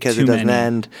game because it doesn't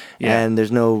end, and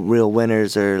there's no real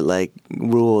winners or like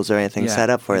rules or anything set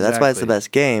up for it. That's why it's the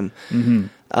best game.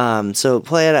 So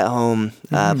play it at home.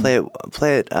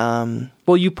 Play it.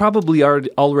 Well, you probably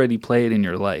already play it in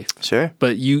your life. Sure.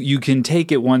 But you can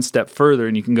take it one step further,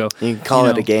 and you can go. You can call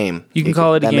it a game. You can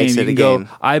call it a game. You can go,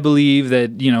 I believe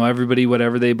that, everybody,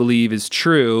 whatever they believe is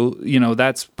true.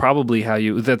 That's probably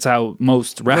that's how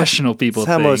most rational people think.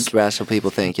 That's how most rational people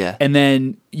think, yeah. And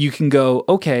then you can go,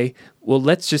 okay, well,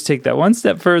 let's just take that one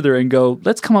step further and go,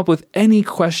 let's come up with any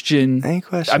question. Any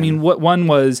question. I mean, what one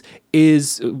was,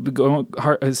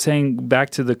 saying back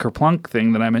to the Kerplunk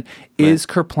thing that I meant, is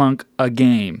Kerplunk a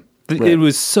game? It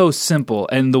was so simple.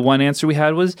 And the one answer we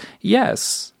had was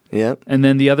yes. Yep. And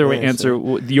then the other answer,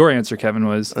 your answer, Kevin,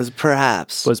 was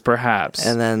perhaps.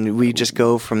 And then we just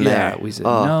go from there. Yeah, we said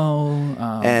no,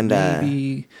 and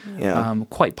maybe,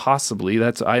 quite possibly.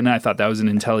 I thought that was an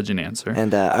intelligent answer.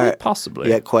 And quite possibly.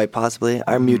 Yeah, quite possibly.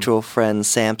 Our mutual friend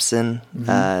Samson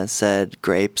said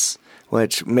grapes,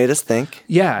 which made us think.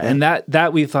 Yeah, and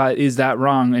that we thought, is that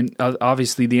wrong? And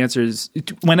obviously the answer is,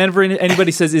 whenever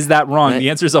anybody says, is that wrong? The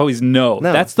answer is always no.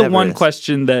 That's the one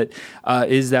question that,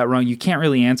 is that wrong? You can't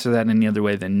really answer that any other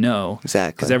way than no.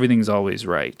 Exactly. Because everything's always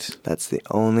right. That's the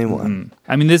only one.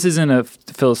 I mean, this isn't a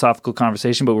philosophical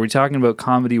conversation, but we're talking about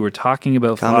comedy. We're talking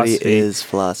about philosophy. Comedy is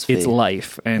philosophy. It's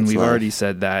life, and we've already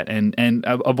said that. And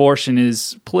abortion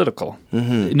is political.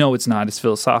 No, it's not. It's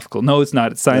philosophical. No, it's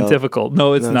not. It's scientifical.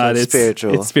 No, it's not. It's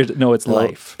spiritual. It's spiritual. No, it's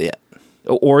life. Yeah.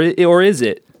 Or is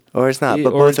it? Or it's not,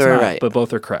 but both are right. But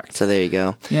both are correct. So there you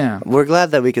go. Yeah. We're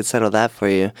glad that we could settle that for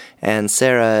you. And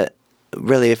Sarah,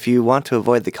 really, if you want to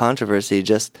avoid the controversy,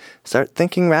 just start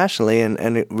thinking rationally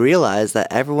and realize that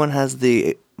everyone has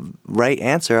the right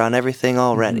answer on everything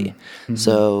already.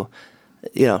 So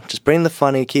just bring the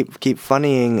funny, keep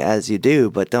funnying as you do,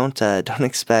 but don't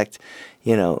expect,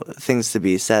 things to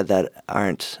be said that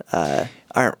aren't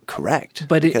correct,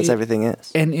 but because everything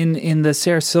is. And in the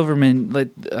Sarah Silverman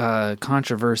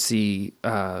controversy,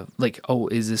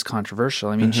 is this controversial?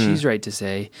 I mean, she's right to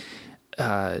say,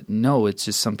 no, it's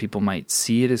just some people might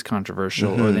see it as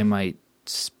controversial or they might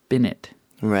spin it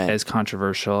as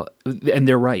controversial, and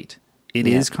they're right. It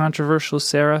is controversial,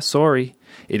 Sarah. Sorry.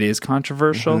 It is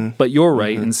controversial, but you're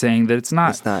right in saying that it's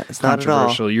not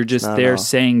controversial. You're just there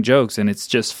saying jokes, and it's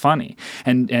just funny.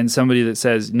 And somebody that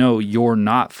says, no, you're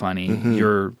not funny,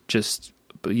 you're just,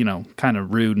 kind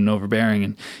of rude and overbearing,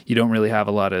 and you don't really have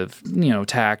a lot of,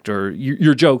 tact, or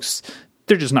your jokes,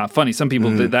 they're just not funny. Some people,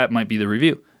 that might be the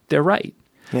review. They're right.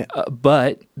 Yeah.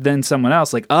 But then someone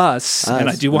else like us, and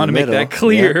I do want to make that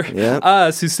clear,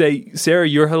 us who say, Sarah,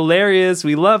 you're hilarious.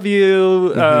 We love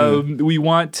you. We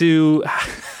want to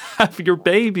have your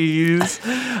babies,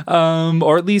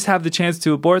 or at least have the chance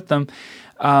to abort them.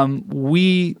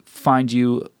 We find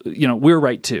you, we're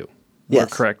right too. We're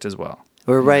correct as well.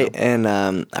 We're right in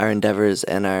our endeavors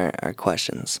and our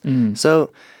questions.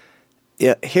 So,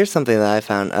 here's something that I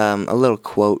found, a little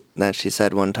quote that she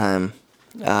said one time.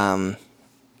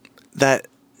 That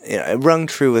it rung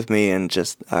true with me and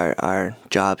just our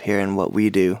job here and what we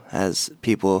do as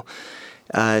people.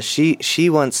 She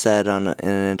once said in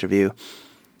an interview,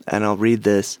 and I'll read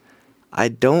this: "I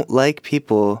don't like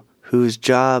people whose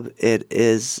job it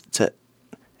isn't to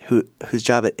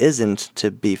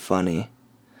be funny.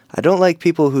 I don't like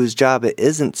people whose job it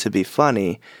isn't to be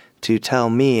funny to tell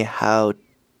me how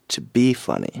to be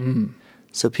funny."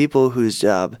 So people whose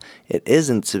job it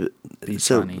isn't to be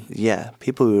funny. Yeah,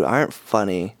 people who aren't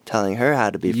funny telling her how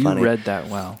to be funny. You read that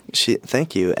well.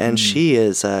 Thank you. And she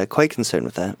is quite concerned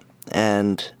with that.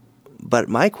 But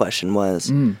my question was,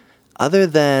 other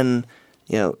than,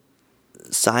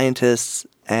 scientists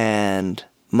and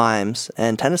mimes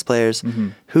and tennis players,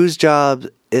 whose job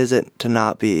is it to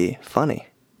not be funny?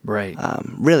 Right.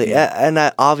 Really. And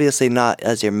obviously not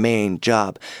as your main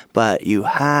job, but you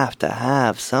have to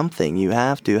have something. You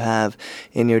have to have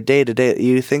in your day-to-day.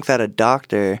 You think that a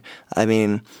doctor,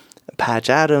 Patch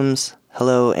Adams,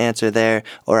 hello, answer there,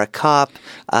 or a cop,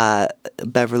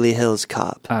 Beverly Hills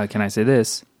Cop. Can I say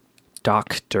this?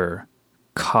 Doctor,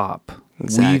 cop.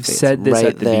 Exactly. We've said this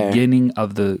at the beginning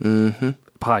of the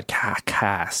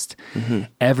podcast.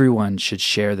 Everyone should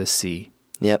share the C.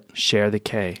 Yep. Share the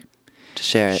K. To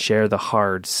share it. Share the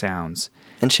hard sounds.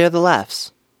 And share the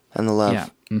laughs and the love. Yeah.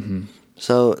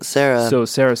 So,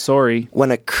 Sarah, sorry.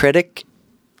 When a critic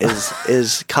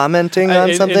is commenting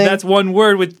on something... And that's one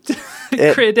word with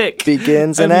critic.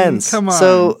 Begins and ends. Come on.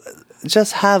 So,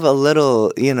 just have a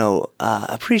little,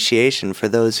 appreciation for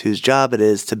those whose job it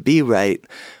is to be right,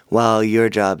 while your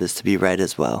job is to be right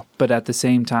as well. But at the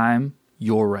same time,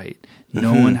 you're right.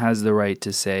 No one has the right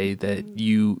to say that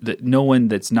no one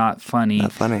that's not funny.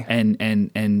 Not funny.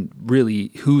 And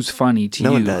really, who's funny to no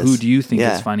you? One does. Who do you think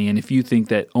is funny? And if you think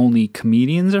that only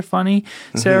comedians are funny,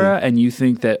 Sarah, and you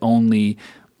think that only,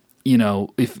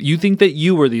 if you think that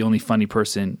you are the only funny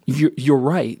person, you're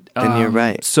right. Then you're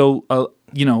right. So,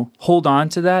 hold on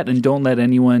to that, and don't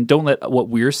let what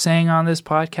we're saying on this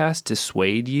podcast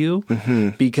dissuade you,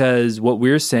 because what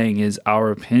we're saying is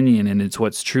our opinion, and it's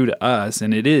what's true to us,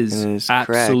 and it is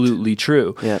absolutely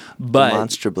true. Yeah, but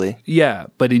demonstrably. Yeah,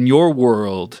 but in your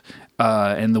world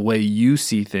and the way you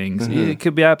see things, it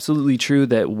could be absolutely true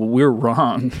that we're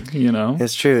wrong.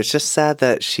 It's true. It's just sad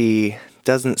that she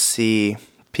doesn't see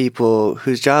people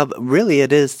whose job really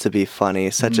it is to be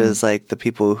funny, such as like the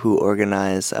people who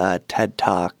organize TED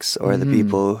Talks, or the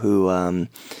people who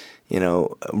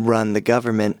run the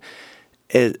government,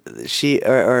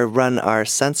 or run our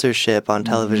censorship on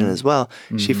television as well.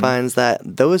 She finds that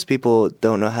those people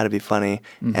don't know how to be funny,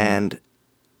 and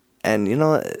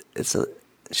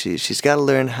she's got to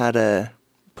learn how to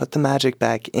put the magic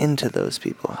back into those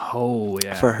people. Oh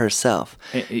yeah, for herself.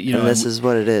 And this is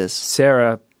what it is,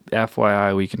 Sarah.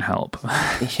 FYI, we can help.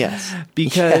 Yes.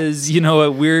 Because,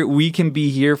 we can be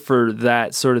here for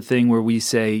that sort of thing where we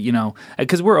say,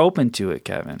 because we're open to it,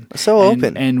 Kevin.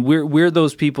 Open. And we're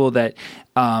those people that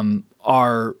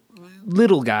are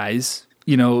little guys,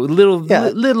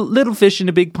 little fish in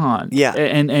a big pond. Yeah.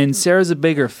 And Sarah's a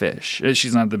bigger fish.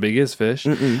 She's not the biggest fish.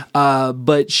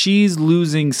 But she's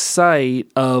losing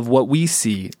sight of what we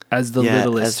see as the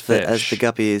littlest fish. As the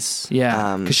guppies.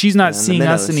 Yeah. Because she's not seeing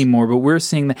us anymore, but we're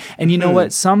seeing that. And you know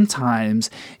what? Sometimes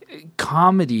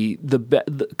comedy, the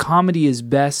comedy is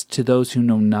best to those who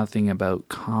know nothing about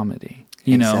comedy.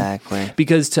 You know, exactly.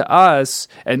 Because to us,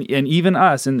 and even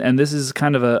us, and this is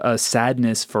kind of a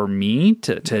sadness for me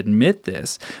to admit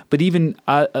this, but even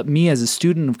me as a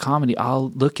student of comedy, I'll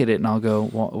look at it and I'll go,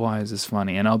 why is this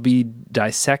funny? And I'll be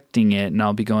dissecting it and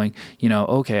I'll be going, you know,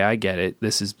 okay, I get it.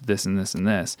 This is this and this and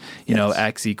this. You know,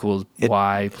 X equals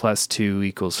Y plus 2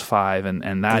 equals 5,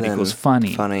 and that equals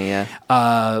funny. Funny,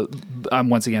 yeah.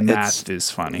 Once again, math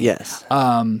is funny. Yes.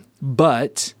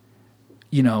 But,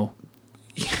 you know,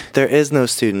 there is no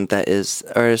student that is,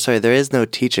 or sorry, there is no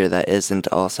teacher that isn't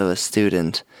also a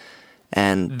student.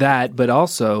 And that, but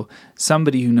also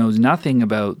somebody who knows nothing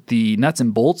about the nuts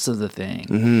and bolts of the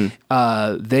thing,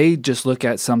 they just look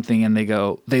at something and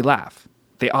they laugh.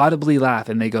 They audibly laugh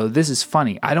and they go, "This is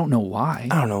funny." I don't know why.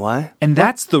 And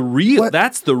that's the real. What?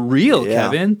 That's the real,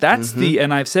 Kevin. That's the.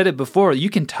 And I've said it before.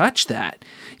 You can touch that.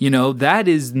 You know, that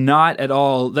is not at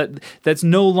all. That's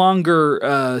no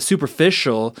longer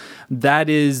superficial. That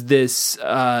is this,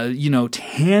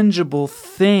 tangible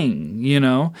thing. You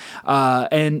know,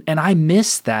 and I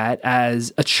miss that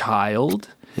as a child.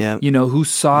 Yeah. You know, who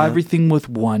saw everything with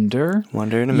wonder.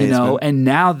 Wonder and amazement. You know, and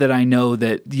now that I know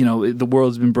that, you know, the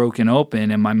world's been broken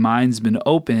open and my mind's been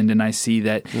opened and I see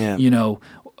that,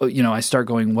 I start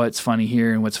going, what's funny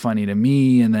here and what's funny to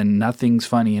me, and then nothing's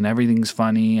funny and everything's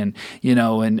funny, and, you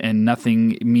know, and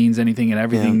nothing means anything and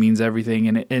everything means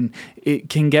everything. And it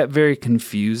can get very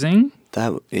confusing.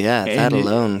 That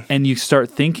alone. And you start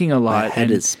thinking a lot. My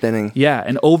head is spinning. Yeah,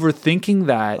 and overthinking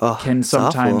that can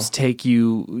sometimes awful. take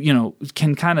you, you know,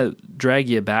 can kind of drag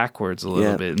you backwards a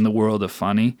little bit in the world of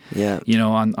funny. Yeah. You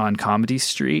know, on Comedy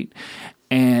Street.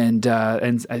 And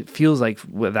it feels like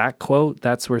with that quote,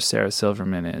 that's where Sarah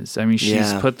Silverman is. I mean,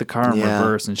 she's put the car in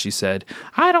reverse and she said,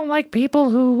 "I don't like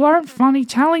people who aren't funny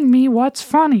telling me what's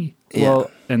funny." Yeah.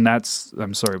 Well, and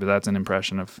I'm sorry, but that's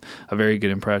a very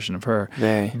good impression of her.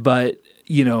 Very. But,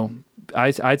 you know,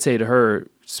 I'd say to her,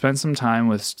 spend some time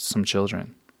with some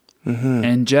children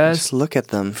and just look at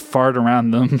them, fart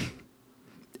around them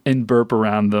and burp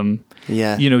around them.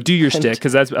 Yeah. You know, do your shtick,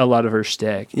 because that's a lot of her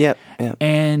shtick. Yep.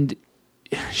 And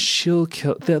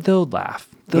they'll laugh.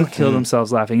 They'll kill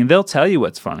themselves laughing, and they'll tell you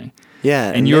what's funny.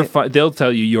 Yeah, and they'll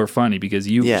tell you you're funny because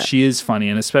she is funny,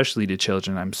 and especially to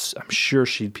children, I'm sure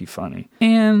she'd be funny.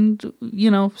 And, you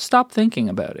know, stop thinking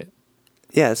about it.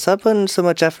 Yeah, stop putting so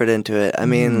much effort into it. I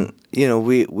mean, you know,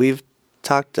 we've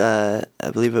talked. I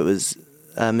believe it was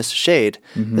Mr. Shade.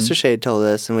 Mr. Shade told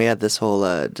us, and we had this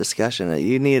whole discussion that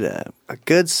you need a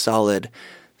good solid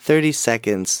 30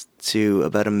 seconds to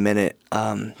about a minute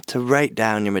to write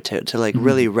down your material, to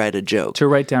really write a joke, to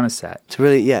write down a set, to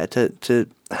really to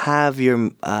have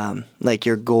your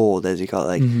your gold, as you call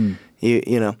it,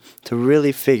 you know, to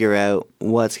really figure out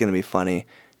what's going to be funny.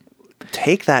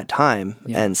 Take that time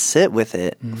and sit with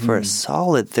it for a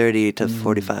solid 30 to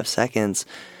 45 seconds.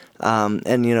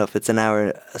 And, you know, if it's an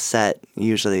hour a set,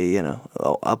 usually, you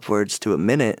know, upwards to a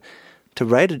minute, to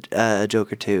write a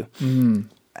joke or two.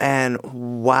 And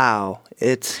wow,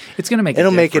 it's going to make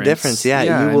a difference.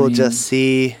 Yeah, you will just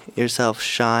see yourself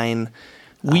shine.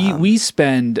 We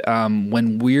spend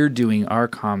when we're doing our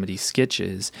comedy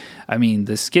sketches. I mean,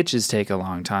 the sketches take a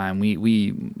long time.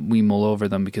 We mull over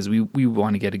them because we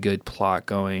want to get a good plot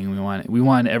going. We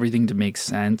want everything to make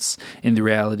sense in the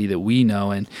reality that we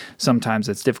know, and sometimes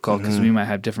that's difficult because we might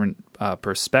have different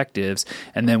perspectives,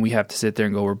 and then we have to sit there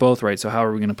and go, we're both right. So how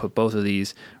are we going to put both of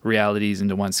these realities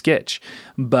into one sketch?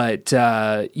 But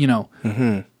you know.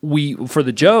 We, for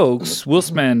the jokes, we'll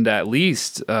spend at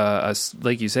least,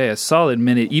 like you say, a solid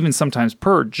minute, even sometimes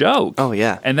per joke. Oh,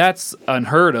 yeah. And that's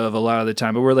unheard of a lot of the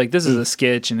time. But we're like, this is a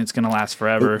sketch and it's going to last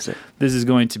forever. This is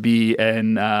going to be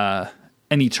an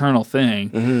eternal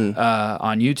thing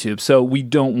on YouTube. So we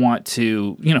don't want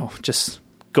to, you know, just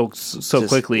go so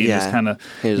quickly. Yeah. Just kind of,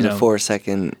 here's a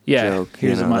 4-second joke.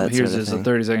 Here's a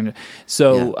 30-second.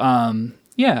 So,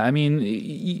 yeah, I mean,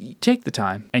 you take the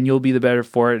time, and you'll be the better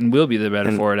for it, and we'll be the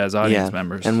better for it as audience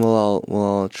members. And we'll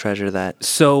all treasure that.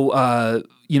 So,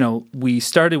 you know, we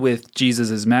started with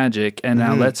Jesus is Magic, and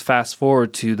now let's fast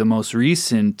forward to the most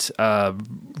recent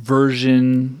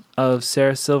version of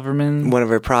Sarah Silverman. One of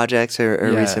her projects, or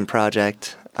recent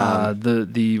project.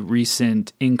 The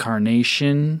recent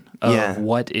incarnation of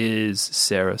what is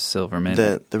Sarah Silverman.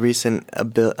 The recent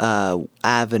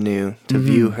avenue to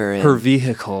view her in. Her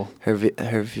vehicle. Her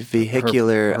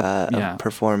vehicular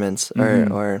performance.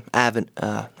 Or I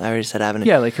already said avenue.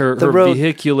 Yeah, like her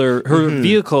vehicular,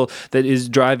 vehicle that is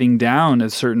driving down a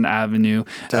certain avenue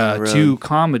to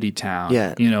Comedy Town.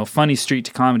 Yeah. You know, Funny Street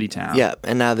to Comedy Town. Yeah,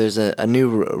 and now there's a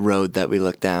new road that we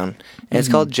look down. And it's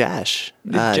called Jash.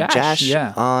 Jash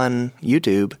on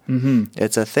YouTube.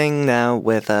 It's a thing now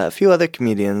with a few other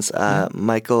comedians.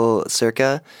 Michael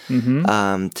Circa.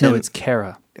 Mm-hmm. Tim, no, it's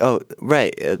Kara. Oh,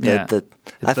 right. Yeah.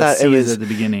 I thought C it was at the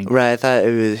beginning. Right. I thought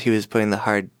he was putting the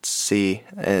hard C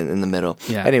in the middle.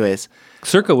 Yeah. Anyways,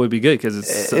 Circa would be good because it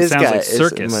sounds like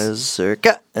circus.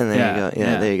 Circa, and there you go.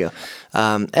 Yeah, there you go.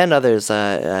 And others,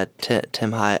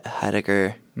 Tim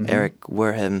Heidegger, Eric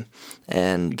Werham,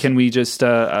 and can we just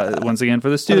once again for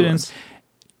the students,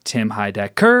 Tim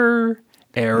Heidecker,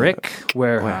 Eric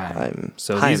Werheim.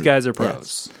 So these guys are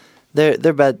pros. Yes.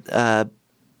 They're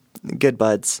good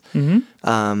buds.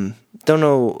 Mm-hmm. Don't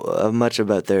know much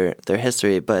about their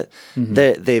history, but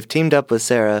they've teamed up with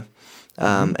Sarah,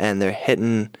 and they're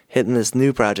hitting this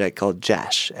new project called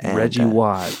Jash. And, Reggie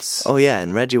Watts. Oh yeah,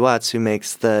 and Reggie Watts, who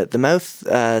makes the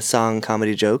mouth song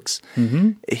comedy jokes.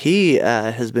 Mm-hmm. He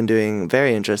has been doing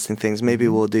very interesting things. Maybe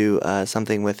we'll do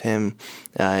something with him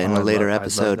in a later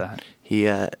episode. I'd love that. He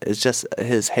it's just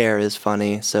his hair is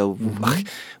funny, so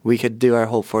we could do our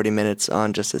whole 40 minutes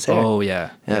on just his hair. Oh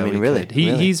yeah, I mean, really,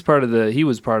 he was part of the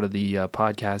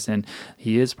podcast, and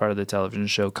he is part of the television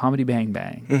show Comedy Bang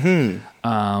Bang,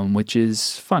 which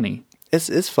is funny.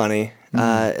 It's funny.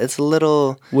 It's a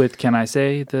little with, can I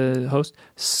say the host,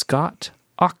 Scott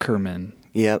Aukerman.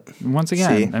 Yep. Once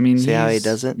again, see how he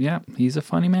does it. Yeah, he's a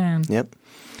funny man. Yep.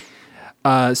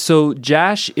 So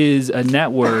Jash is a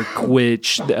network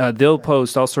which they'll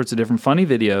post all sorts of different funny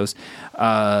videos,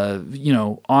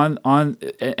 on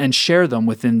and share them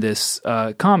within this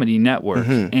comedy network.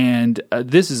 And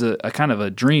this is a kind of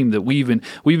a dream that we've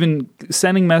been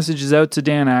sending messages out to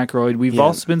Dan Aykroyd. We've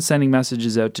also been sending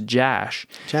messages out to Jash,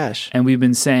 and we've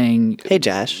been saying, "Hey,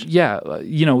 Jash, yeah,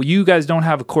 you guys don't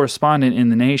have a correspondent in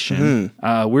the nation.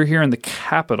 We're here in the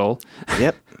capital."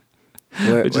 Yep.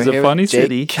 Which is a funny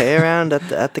city. JK around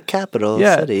at the capital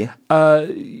city.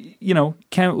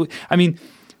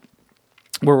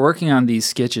 We're working on these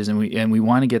sketches, and we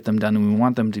want to get them done, and we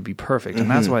want them to be perfect,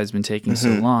 and that's why it's been taking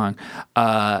so long.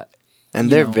 And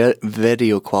their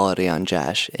video quality on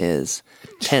Jash is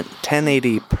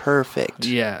 1080 perfect.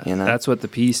 Yeah, that's what the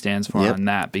P stands for on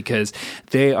that, because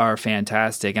they are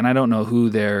fantastic. And I don't know who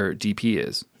their DP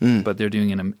is, but they're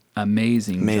doing an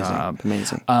amazing job.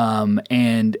 Amazing.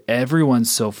 And everyone's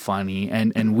so funny,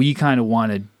 and we kind of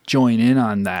want to join in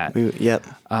on that.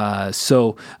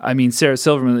 So, Sarah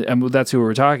Silverman, and that's who we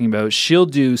were talking about, she'll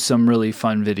do some really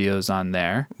fun videos on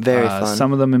there. Very fun.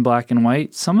 Some of them in black and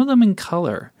white, some of them in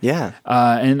color. Yeah.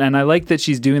 And I like that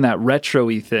she's doing that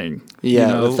retro-y thing.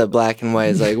 Yeah, with the black and white.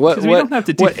 It's like, what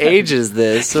age is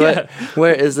this?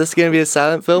 Where is this going to be a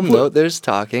silent film? No, there's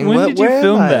talking. When did you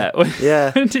film that?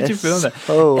 Yeah. When did you film that?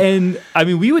 And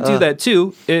we would do that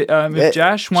too. If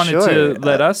Josh wanted to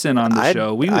let us in on the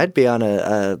show, I'd be on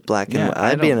a black and white.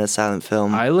 I'd be in a silent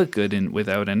film. I look good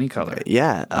without any color.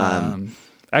 Yeah.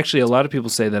 Actually, a lot of people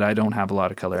say that I don't have a lot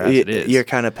of color as it is. You're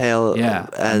kind of pale,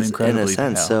 I'm in a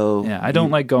sense. Pale. So I don't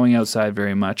like going outside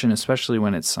very much, and especially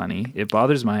when it's sunny, it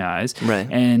bothers my eyes. Right.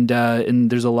 And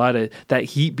there's a lot of that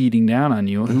heat beating down on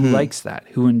you. Who likes that?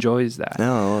 Who enjoys that?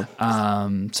 No.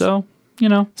 So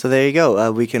there you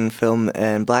go. We can film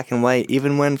in black and white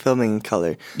even when filming in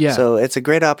color. Yeah. So it's a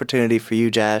great opportunity for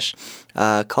you, Jash.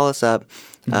 Call us up.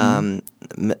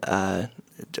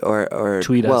 Or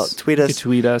tweet us. Tweet us.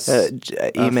 Tweet us.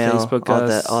 Email. Facebook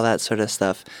us. All that sort of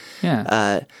stuff.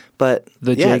 Yeah. But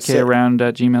the JK around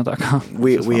at gmail.com.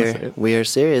 We are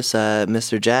serious,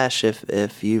 Mr. Jash.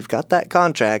 If you've got that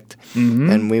contract,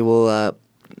 and we will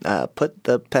put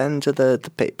the pen to the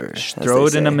paper. Throw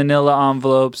it in a manila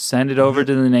envelope, send it over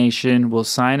to the nation, we'll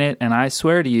sign it, and I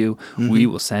swear to you, we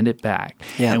will send it back.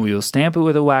 Yeah. And we will stamp it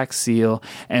with a wax seal,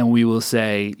 and we will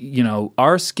say,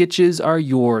 our sketches are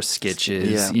your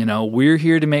sketches. Yeah. We're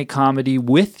here to make comedy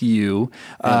with you.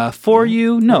 For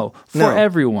you? No, for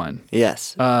everyone.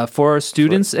 Yes. For our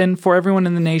students and for everyone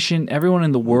in the nation, everyone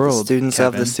in the world. The students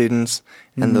Kevin. of the students,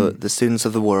 and the students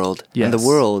of the world. Yes. And the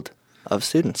world of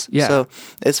students. Yeah. So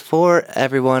it's for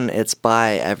everyone. It's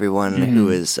by everyone who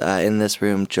is in this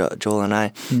room, Joel and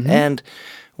I. And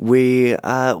we,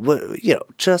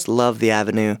 just love the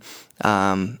avenue.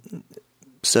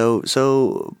 So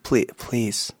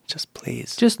please.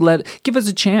 Give us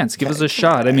a chance. Give us a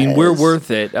shot. We're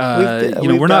worth it.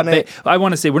 We're not. I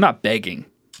want to say we're not begging.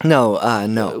 No.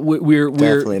 We're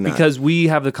definitely not. Because we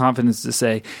have the confidence to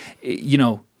say,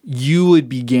 you would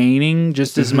be gaining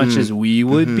just as much as we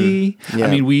would be. Yeah.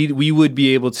 We would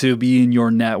be able to be in your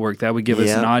network. That would give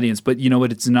us an audience. But you know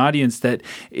what? It's an audience that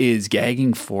is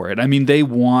gagging for it. They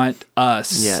want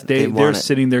us. Yeah, they're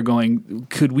sitting there going,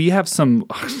 could we have some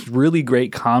really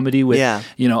great comedy with,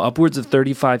 upwards of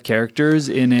 35 characters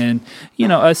in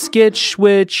a sketch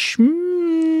which...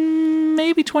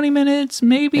 maybe 20 minutes,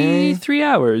 maybe 3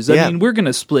 hours. I mean, we're going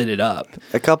to split it up.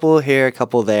 A couple here, a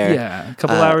couple there. Yeah, a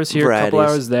couple hours here, a couple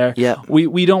hours there. Yeah.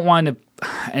 We don't want to,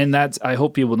 and I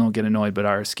hope people don't get annoyed, but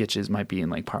our sketches might be in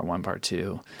like part 1, part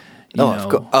 2. Of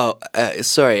course.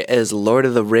 Sorry. Is Lord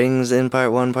of the Rings in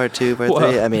part 1, part 2, part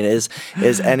 3? I mean, is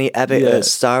any epic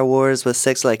Star Wars with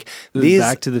 6 like these?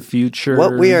 Back to the Future.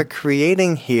 What we are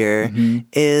creating here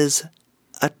is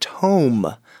a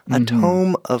tome. A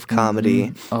tome of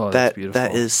comedy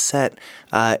that is set.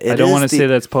 I don't want to say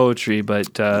that's poetry,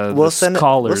 but we'll send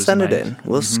it in.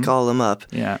 We'll call them up.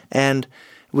 Yeah, and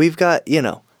we've got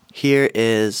here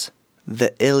is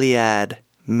the Iliad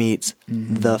meets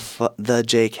the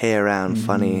J.K. around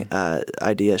funny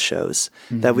idea shows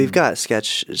that we've got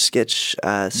sketch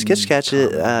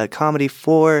comedy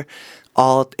for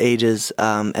all ages,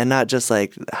 and not just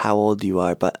like how old you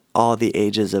are, but all the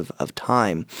ages of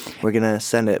time. We're gonna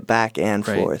send it back and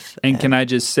forth. And can I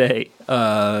just say,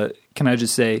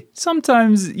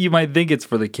 sometimes you might think it's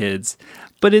for the kids,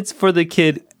 but it's for the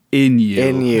kid in you,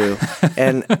 and you're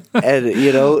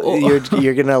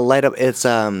gonna light up. It's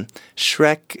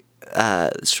Shrek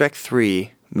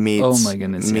 3. Meets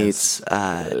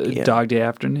Dog Day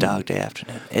Afternoon. Dog Day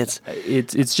Afternoon.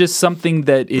 It's just something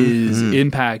that is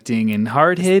impacting and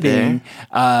hard hitting,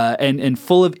 and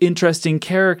full of interesting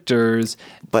characters,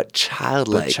 but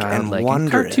childlike and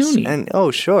wondrous and cartoony.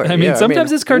 And sure. I mean,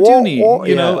 sometimes it's cartoony.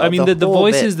 I mean, the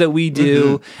voices that we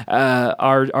do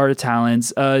our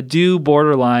talents do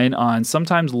borderline on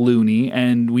sometimes loony,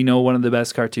 and we know one of the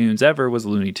best cartoons ever was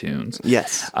Looney Tunes.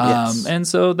 Yes. And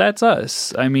so that's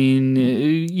us. I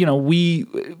mean,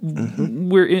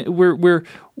 we're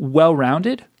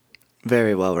well-rounded.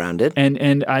 Very well-rounded.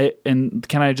 And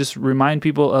can I just remind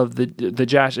people of the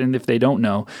Jash, and if they don't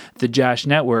know, the Jash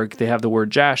Network, they have the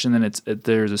word Jash, and then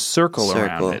there's a circle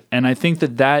around it. And I think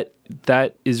that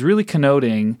is really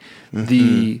connoting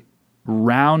the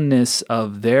roundness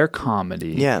of their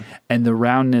comedy, and the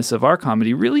roundness of our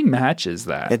comedy really matches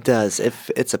that. It does.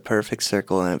 It's a perfect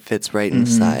circle, and it fits right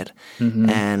inside,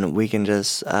 and we can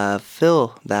just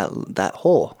fill that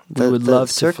hole. We would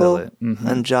love to fill it.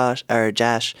 And Jash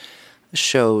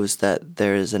shows that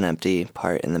there is an empty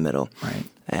part in the middle, right?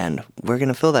 And we're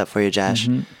gonna fill that for you, Jash.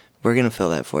 We're gonna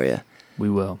fill that for you. We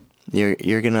will.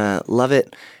 You're gonna love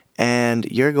it, and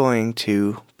you're going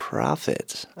to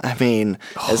profit. I mean,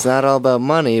 it's not all about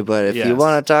money, but if you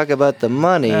want to talk about the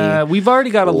money, we've already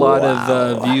got a lot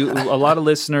of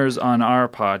listeners on our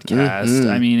podcast.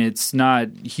 I mean, it's not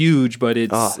huge, but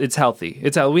it's healthy.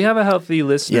 We have a healthy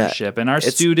listenership, and our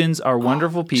students are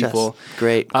wonderful people,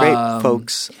 great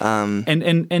folks.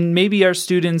 And maybe our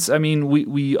students. I mean,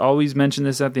 we always mention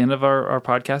this at the end of our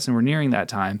podcast, and we're nearing that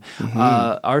time.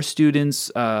 Our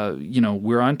students,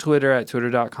 we're on Twitter at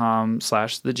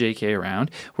twitter.com/thejkaround.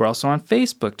 We're also on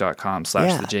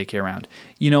Facebook.com/thejkaround.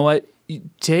 You know what?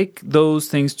 Take those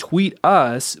things, tweet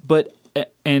us,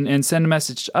 and send a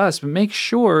message to us, but make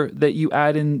sure that you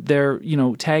add in their,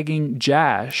 tagging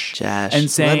Jash,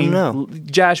 and saying,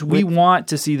 Jash, we want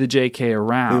to see the JK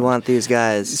around. We want these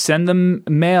guys. Send them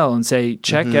mail and say,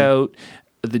 check out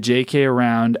the JK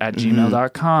around at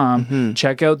gmail.com.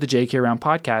 Check out the JK around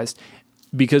podcast.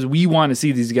 Because we want to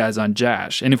see these guys on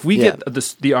Jash, and if we get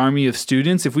the army of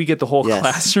students, if we get the whole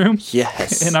classroom,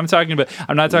 and I'm not talking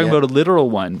about a literal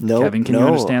one. Kevin, can you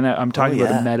understand that? I'm talking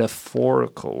about a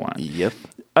metaphorical one. Yep.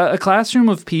 A classroom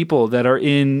of people that are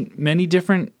in many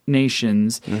different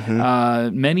nations,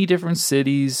 many different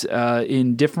cities,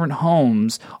 in different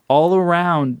homes, all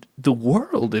around the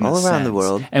world. All around the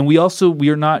world, and we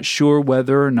are not sure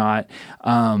whether or not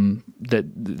that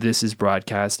this is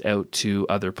broadcast out to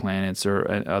other planets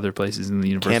or other places in the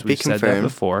universe. Can't be We've confirmed. said that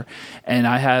before, and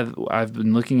I've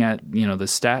been looking at the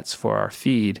stats for our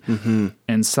feed,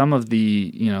 and some of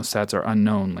the stats are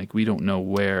unknown. Like we don't know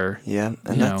where. Yeah,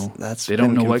 and that's they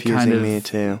don't know what kind of. Me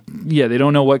too. Yeah, they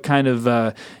don't know what kind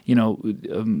of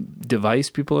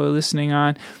device people are listening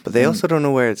on, but they also don't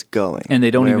know where it's going, and they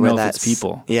don't even know if it's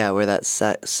people. Yeah, where that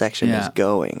section is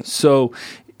going. So,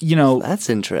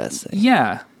 that's interesting.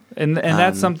 Yeah. And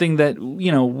that's something that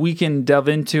we can delve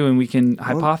into and we can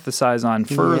hypothesize on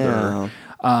further.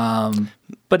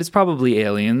 But it's probably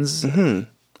aliens. I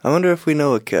wonder if we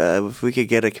know if we could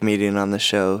get a comedian on the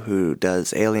show who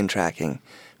does alien tracking.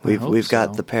 We've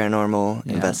got the paranormal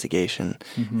investigation,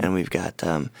 and we've got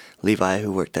Levi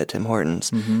who worked at Tim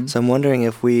Hortons. So I'm wondering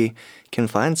if we can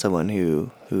find someone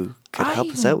who could help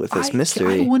us out with this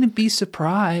mystery. I wouldn't be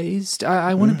surprised.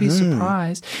 I wouldn't be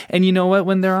surprised. And you know what?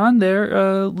 When they're on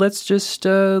there, let's just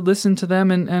listen to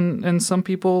them. And some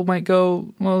people might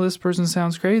go, well, this person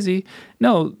sounds crazy.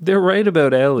 No, they're right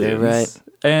about aliens. They're right.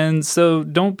 And so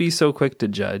don't be so quick to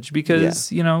judge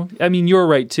because, I mean, you're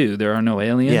right too. There are no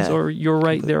aliens, or you're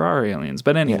right, there are aliens.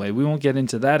 But anyway, we won't get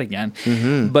into that again.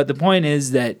 But the point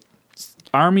is that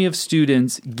army of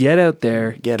students, get out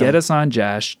there, get us on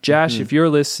Jash. Jash, if you're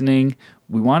listening,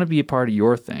 we want to be a part of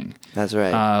your thing. That's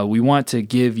right. We want to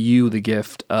give you the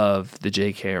gift of the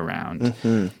JK around.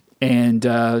 And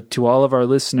to all of our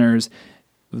listeners,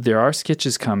 there are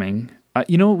sketches coming.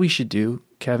 You know what we should do,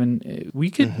 Kevin? We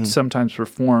could sometimes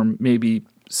perform maybe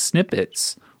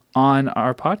snippets on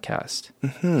our podcast,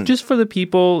 just for the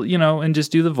people, and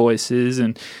just do the voices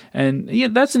and yeah,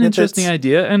 that's an interesting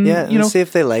idea. And and see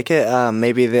if they like it.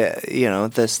 Maybe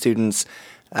the students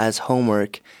as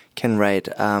homework can write.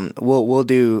 We'll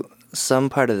do some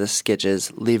part of the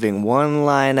sketches, leaving one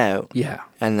line out. Yeah.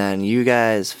 And then you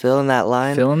guys fill in that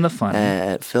line. Fill in the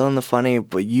funny. Fill in the funny,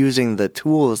 but using the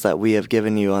tools that we have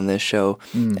given you on this show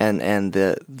and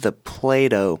the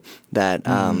Play-Doh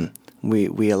that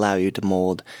we allow you to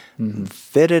mold.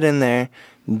 Fit it in there,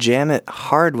 jam it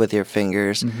hard with your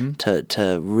fingers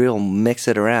to real mix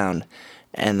it around,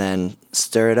 and then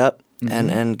stir it up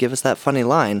and give us that funny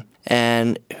line.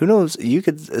 And who knows, you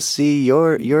could see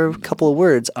your couple of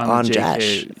words on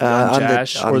Jash. On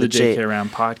the JK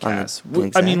Around podcast.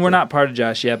 Exactly. I mean, we're not part of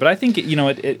Jash yet, but I think, and I'm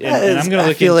going to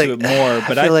look into it more.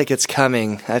 But I feel like it's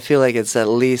coming. I feel like it's at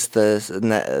least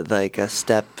like a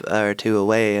step or two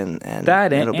away, and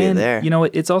it'll be there.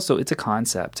 It's a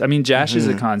concept. I mean, Jash is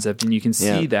a concept, and you can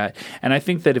see that. And I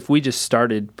think that if we just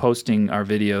started posting our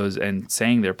videos and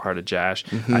saying they're part of Jash,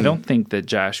 I don't think that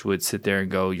Jash would sit there and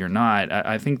go, "You're not."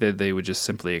 I think that they would just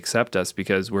simply accept us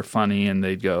because we're funny, and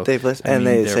they'd go. They'd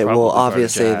say, "Well,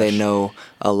 obviously they know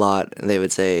a lot." They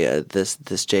would say, "This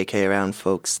JK Around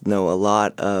folks know a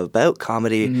lot about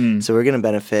comedy, so we're going to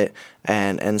benefit."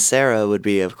 And Sarah would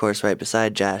be, of course, right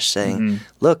beside Jash, saying,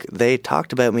 "Look, they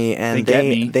talked about me, and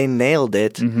they nailed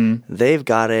it. They've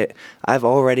got it. I've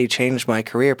already changed my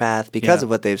career path because of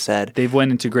what they've said. They've went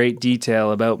into great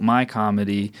detail about my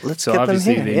comedy. Let's so get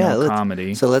obviously them here. They know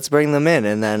comedy. So let's bring them in,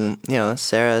 and then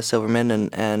Sarah Silverman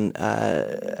and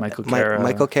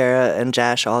Michael Cara and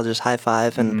Jash all just high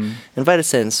five and invite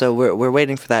us in. So we're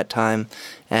waiting for that time."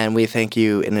 And we thank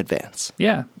you in advance.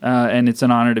 Yeah, and it's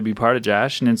an honor to be part of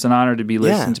Jash, and it's an honor to be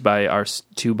listened by our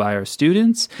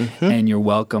students. And you're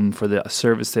welcome for the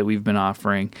service that we've been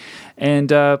offering. And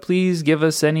please give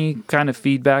us any kind of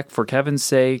feedback for Kevin's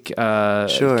sake.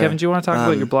 Sure. Kevin, do you want to talk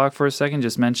about your blog for a second?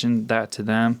 Just mention that to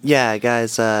them. Yeah,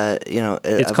 guys.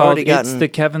 It's called It's the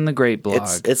Kevin the Great blog.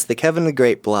 It's the Kevin the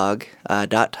Great blog.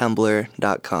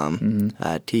 .tumblr.com.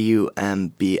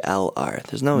 TUMBLR.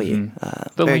 There's no E.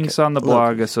 The link's on the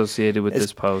blog associated with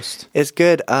this post. It's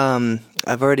good. I've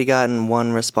already gotten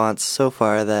one response so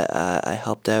far that I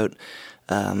helped out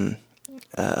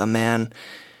a man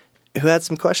who had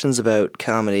some questions about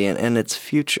comedy and its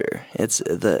future.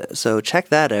 So check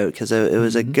that out because it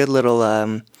was a good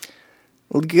little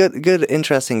good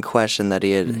interesting question that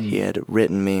he had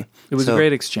written me. It was a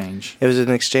great exchange. It was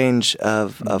an exchange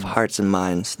of hearts and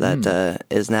minds that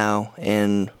is now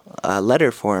in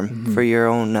letter form for your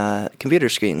own computer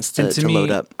screens to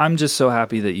load up. I'm just so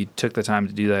happy that you took the time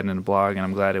to do that in a blog, and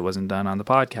I'm glad it wasn't done on the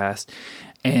podcast.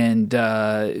 And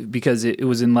because it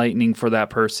was enlightening for that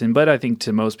person. But I think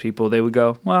to most people, they would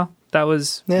go, well, that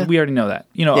was, we already know that.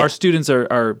 Our students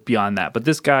are beyond that. But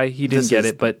this guy, he didn't get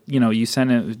it. But, you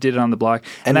did it on the blog.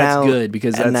 And that's good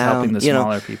because that's helping the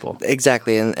smaller people.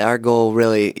 Exactly. And our goal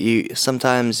really,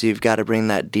 sometimes you've got to bring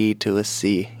that D to a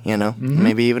C,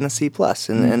 maybe even a C+.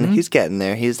 And he's getting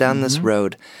there. He's down this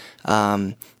road.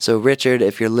 So Richard,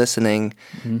 if you're listening,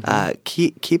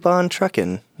 keep on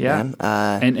trucking. Yeah,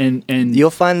 man. And you'll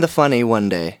find the funny one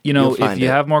day. If you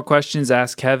have more questions,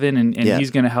 ask Kevin, and he's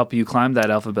going to help you climb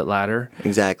that alphabet ladder.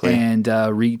 Exactly, and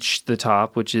reach the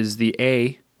top, which is the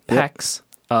apex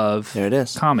of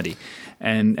comedy.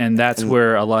 And that's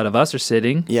where a lot of us are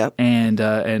sitting. Yep.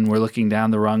 And we're looking down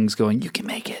the rungs going, you can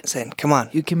make it. Saying, come on.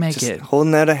 You can make it.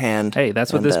 Holding out a hand. Hey,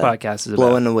 that's what this podcast is about.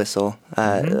 Blowing a whistle.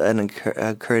 An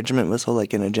encouragement whistle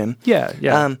like in a gym.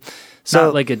 Yeah.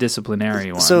 Not like a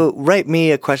disciplinary one. So write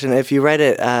me a question. If you write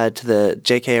it to the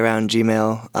JK Around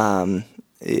Gmail,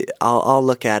 I'll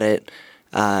look at it.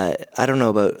 I don't know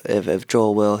about if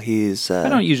Joel will. I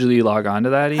don't usually log on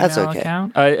to that email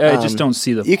account. I just don't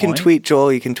see the point. You can tweet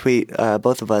Joel. You can tweet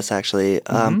both of us, actually.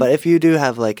 But if you do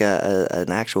have like an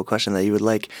actual question that you would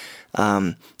like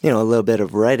a little bit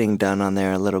of writing done on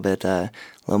there, a little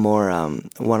more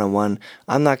one-on-one.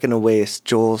 I'm not going to waste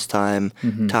Joel's time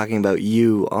talking about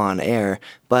you on air,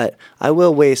 but I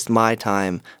will waste my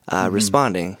time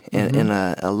responding in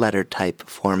a letter type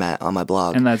format on my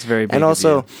blog. And that's very big. And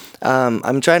also,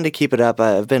 I'm trying to keep it up.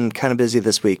 I've been kind of busy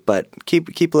this week, but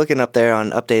keep looking up there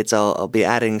on updates. I'll be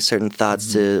adding certain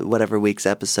thoughts to whatever week's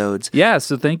episodes. Yeah,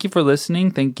 so thank you for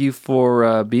listening. Thank you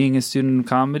for being a student of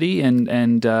comedy,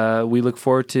 and we look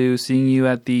forward to seeing you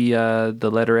at the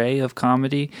letter A of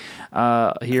comedy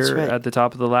here at the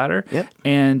top of the ladder. Yep.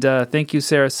 And thank you,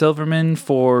 Sarah Silverman,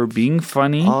 for being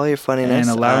funny. All your funniness.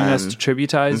 And allowing us to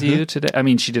tributize you today. I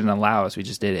mean, she didn't allow us. We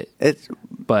just did it.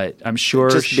 But I'm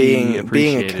sure just she appreciated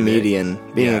being a comedian.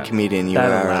 it. Being a comedian, you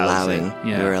are allowing.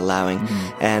 Yeah. You are allowing.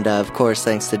 And, of course,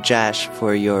 thanks to Jash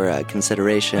for your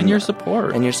consideration. And your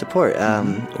support.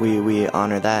 We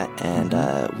honor that, and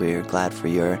we're glad for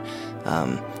your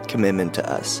commitment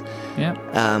to us. Yeah.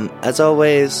 As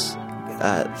always,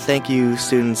 thank you,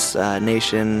 Students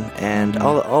Nation, and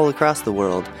all across the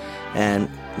world, and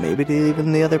maybe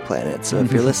even the other planets. So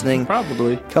if you're listening,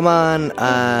 probably come on,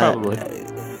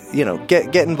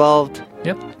 get involved.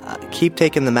 Yep. Keep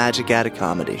taking the magic out of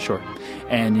comedy. Sure.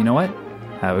 And you know what?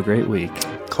 Have a great week.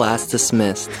 Class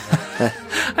dismissed. I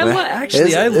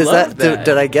love that.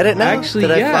 Did I get it now?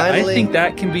 Actually, I think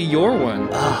that can be your one.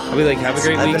 I'll be like, have a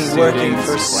great week, I've been working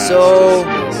for so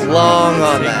long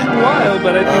on that. It's taken a while,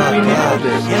 but I think we nailed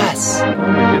it. Yes. Oh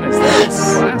my goodness,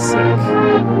 that's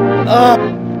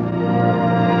classic.